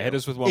share with you. Yeah, hit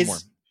us with one more.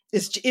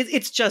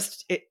 It's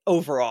just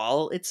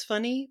overall it's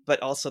funny,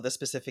 but also the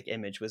specific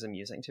image was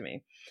amusing to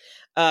me.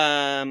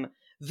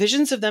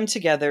 Visions of them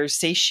together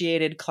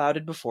satiated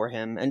clouded before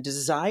him, and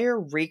desire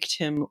raked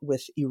him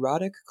with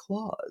erotic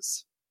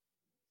claws.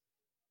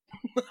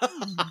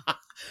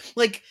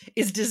 Like,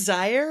 is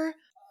desire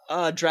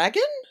a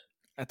dragon?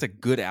 That's a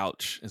good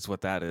ouch, is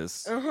what that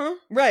is.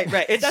 Right.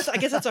 I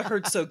guess that's a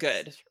hurt so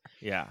good.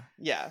 Yeah.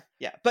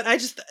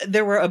 But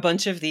there were a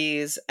bunch of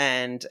these,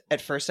 and at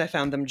first I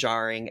found them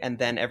jarring, and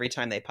then every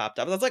time they popped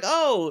up, I was like,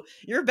 "Oh,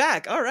 you're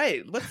back! All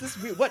right, what's this?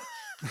 What?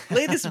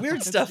 Lay this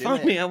weird stuff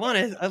on me. I want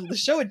to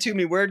show it to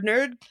me, word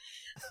nerd."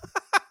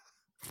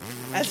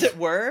 As it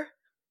were.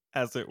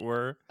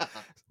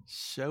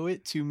 Show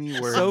it to me,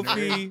 word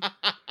Sophie. nerd.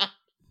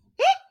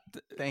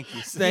 Thank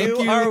you. You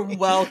are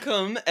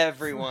welcome,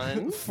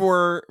 everyone,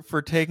 for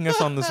taking us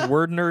on this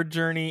word nerd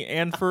journey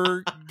and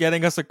for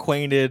getting us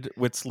acquainted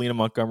with Selena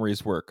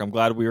Montgomery's work. I'm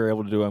glad we were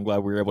able to do it. I'm glad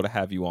we were able to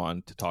have you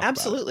on to talk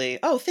Absolutely.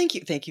 about it. Oh,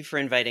 thank you for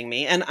inviting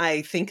me. And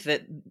I think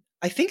that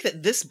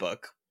this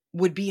book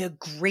would be a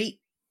great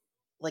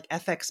like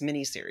FX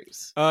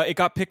miniseries. It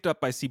got picked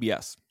up by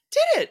CBS.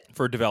 Did it?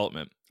 For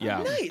development. Yeah.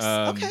 Oh, nice.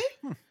 Okay.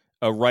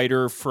 A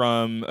writer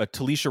from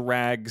Talisha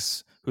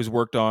Rags, who's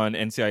worked on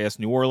NCIS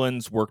New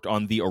Orleans, worked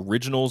on The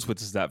Originals,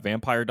 which is that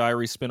Vampire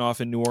Diaries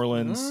spinoff in New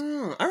Orleans.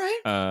 All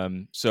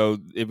right. So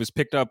it was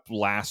picked up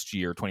last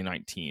year,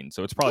 2019.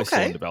 So it's probably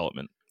still in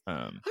development. All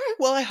right.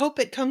 Well, I hope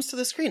it comes to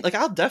the screen. Like,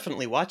 I'll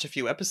definitely watch a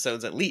few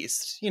episodes at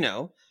least,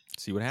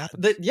 See what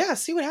happens.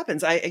 See what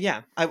happens.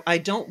 I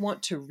don't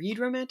want to read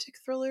romantic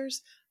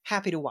thrillers.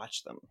 Happy to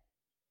watch them.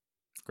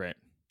 Great.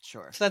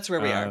 Sure. So that's where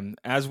we are.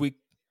 As we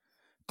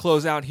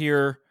close out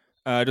here,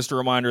 just a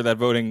reminder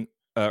that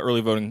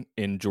early voting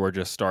in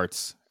Georgia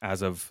starts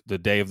as of the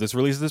day of this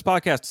release of this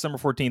podcast, December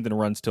 14th, and it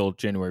runs till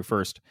January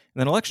 1st.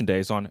 And then election day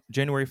is on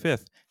January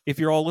 5th. If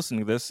you're all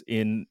listening to this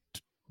in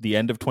the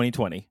end of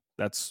 2020,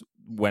 that's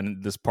when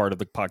this part of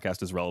the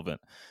podcast is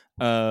relevant.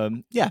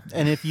 And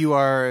if you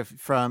are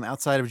from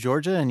outside of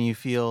Georgia and you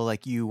feel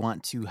like you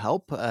want to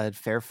help,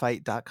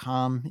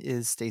 fairfight.com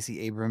is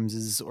Stacey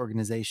Abrams'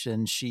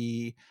 organization.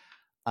 She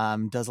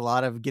does a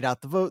lot of get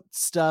out the vote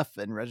stuff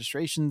and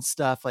registration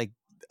stuff, like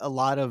a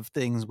lot of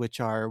things which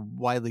are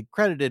widely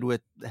credited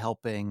with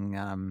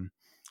helping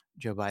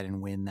Joe Biden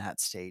win that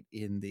state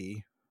in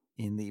the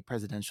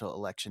presidential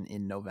election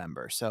in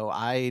November. So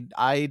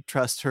I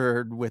trust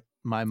her with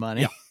my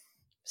money. Yeah.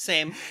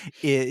 Same.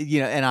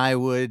 And I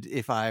would,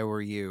 if I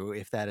were you,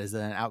 if that is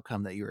an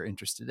outcome that you are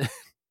interested in.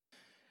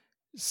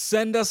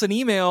 Send us an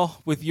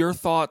email with your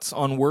thoughts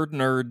on word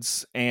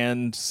nerds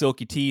and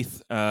silky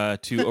teeth to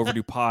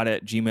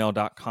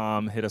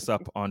overduepod@gmail.com. Hit us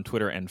up on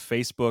Twitter and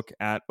Facebook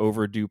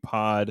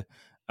 @overduepod.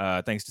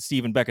 Thanks to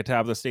Stephen, Becca,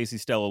 Tabitha, Stacy,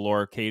 Stella,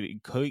 Laura,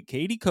 Katie, Cody,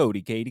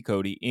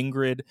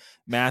 Ingrid,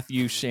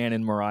 Matthew,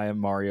 Shannon, Mariah,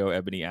 Mario,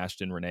 Ebony,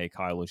 Ashton, Renee,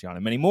 Kyle, Luciana,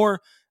 and many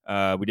more.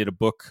 We did a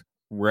book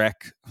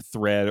rec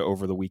thread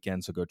over the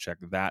weekend, so go check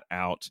that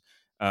out.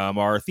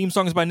 Our theme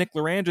song is by Nick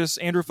Larangis.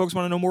 Andrew, folks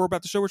want to know more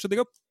about the show, where should they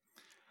go?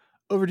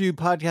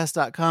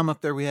 overduepodcast.com.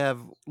 Up there we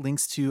have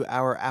links to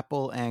our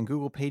Apple and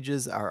Google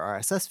pages, our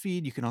RSS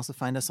feed. You can also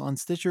find us on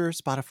Stitcher,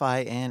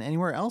 Spotify, and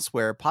anywhere else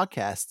where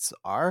podcasts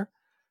are.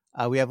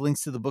 We have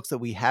links to the books that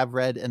we have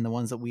read and the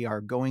ones that we are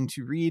going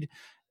to read.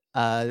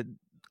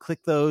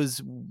 Click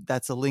those.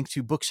 That's a link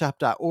to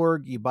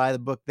bookshop.org. You buy the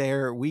book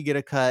there. We get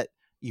a cut.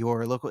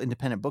 Your local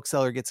independent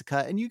bookseller gets a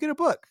cut, and you get a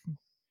book.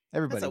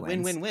 Everybody That's a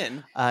wins.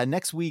 win-win-win.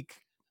 Next week,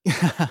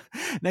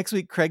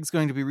 Craig's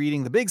going to be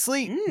reading The Big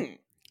Sleep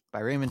by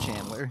Raymond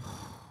Chandler.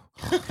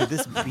 Could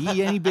this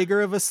be any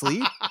bigger of a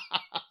sleep?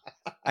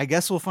 I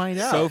guess we'll find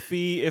out.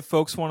 Sophie, if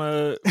folks want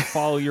to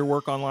follow your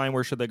work online,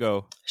 where should they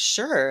go?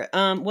 Sure.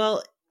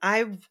 Well,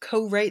 I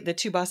co-write the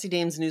Two Bossy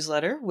Dames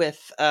newsletter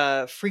with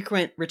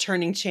frequent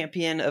returning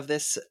champion of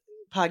this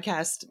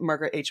podcast,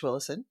 Margaret H.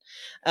 Willison.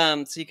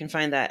 So you can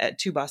find that at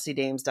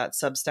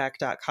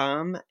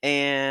twobossydames.substack.com.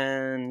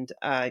 And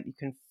you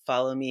can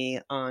follow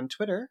me on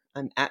Twitter.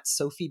 I'm at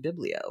Sophie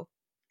Biblio.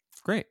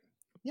 Great.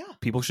 Yeah.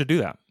 People should do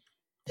that.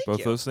 Both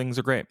you. those things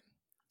are great.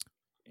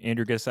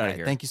 Andrew, get us out of Right,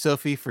 here. thank you,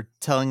 Sophie, for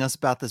telling us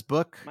about this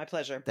book. My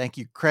pleasure. Thank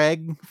you,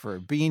 Craig, for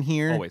being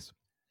here. Always.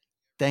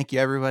 Thank you,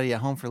 everybody at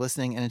home, for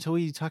listening. And until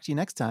we talk to you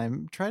next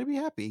time, try to be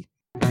happy.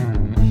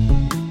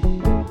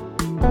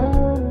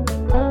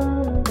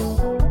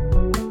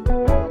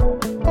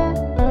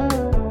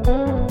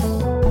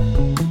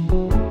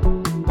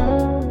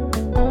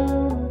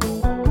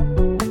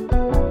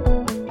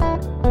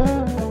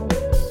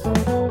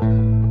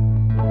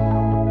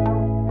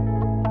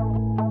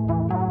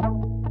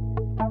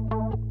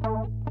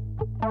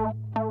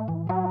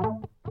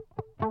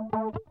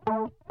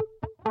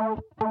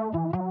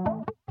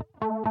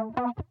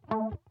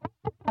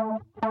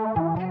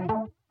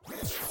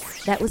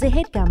 That was a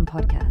HeadGum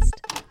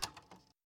podcast.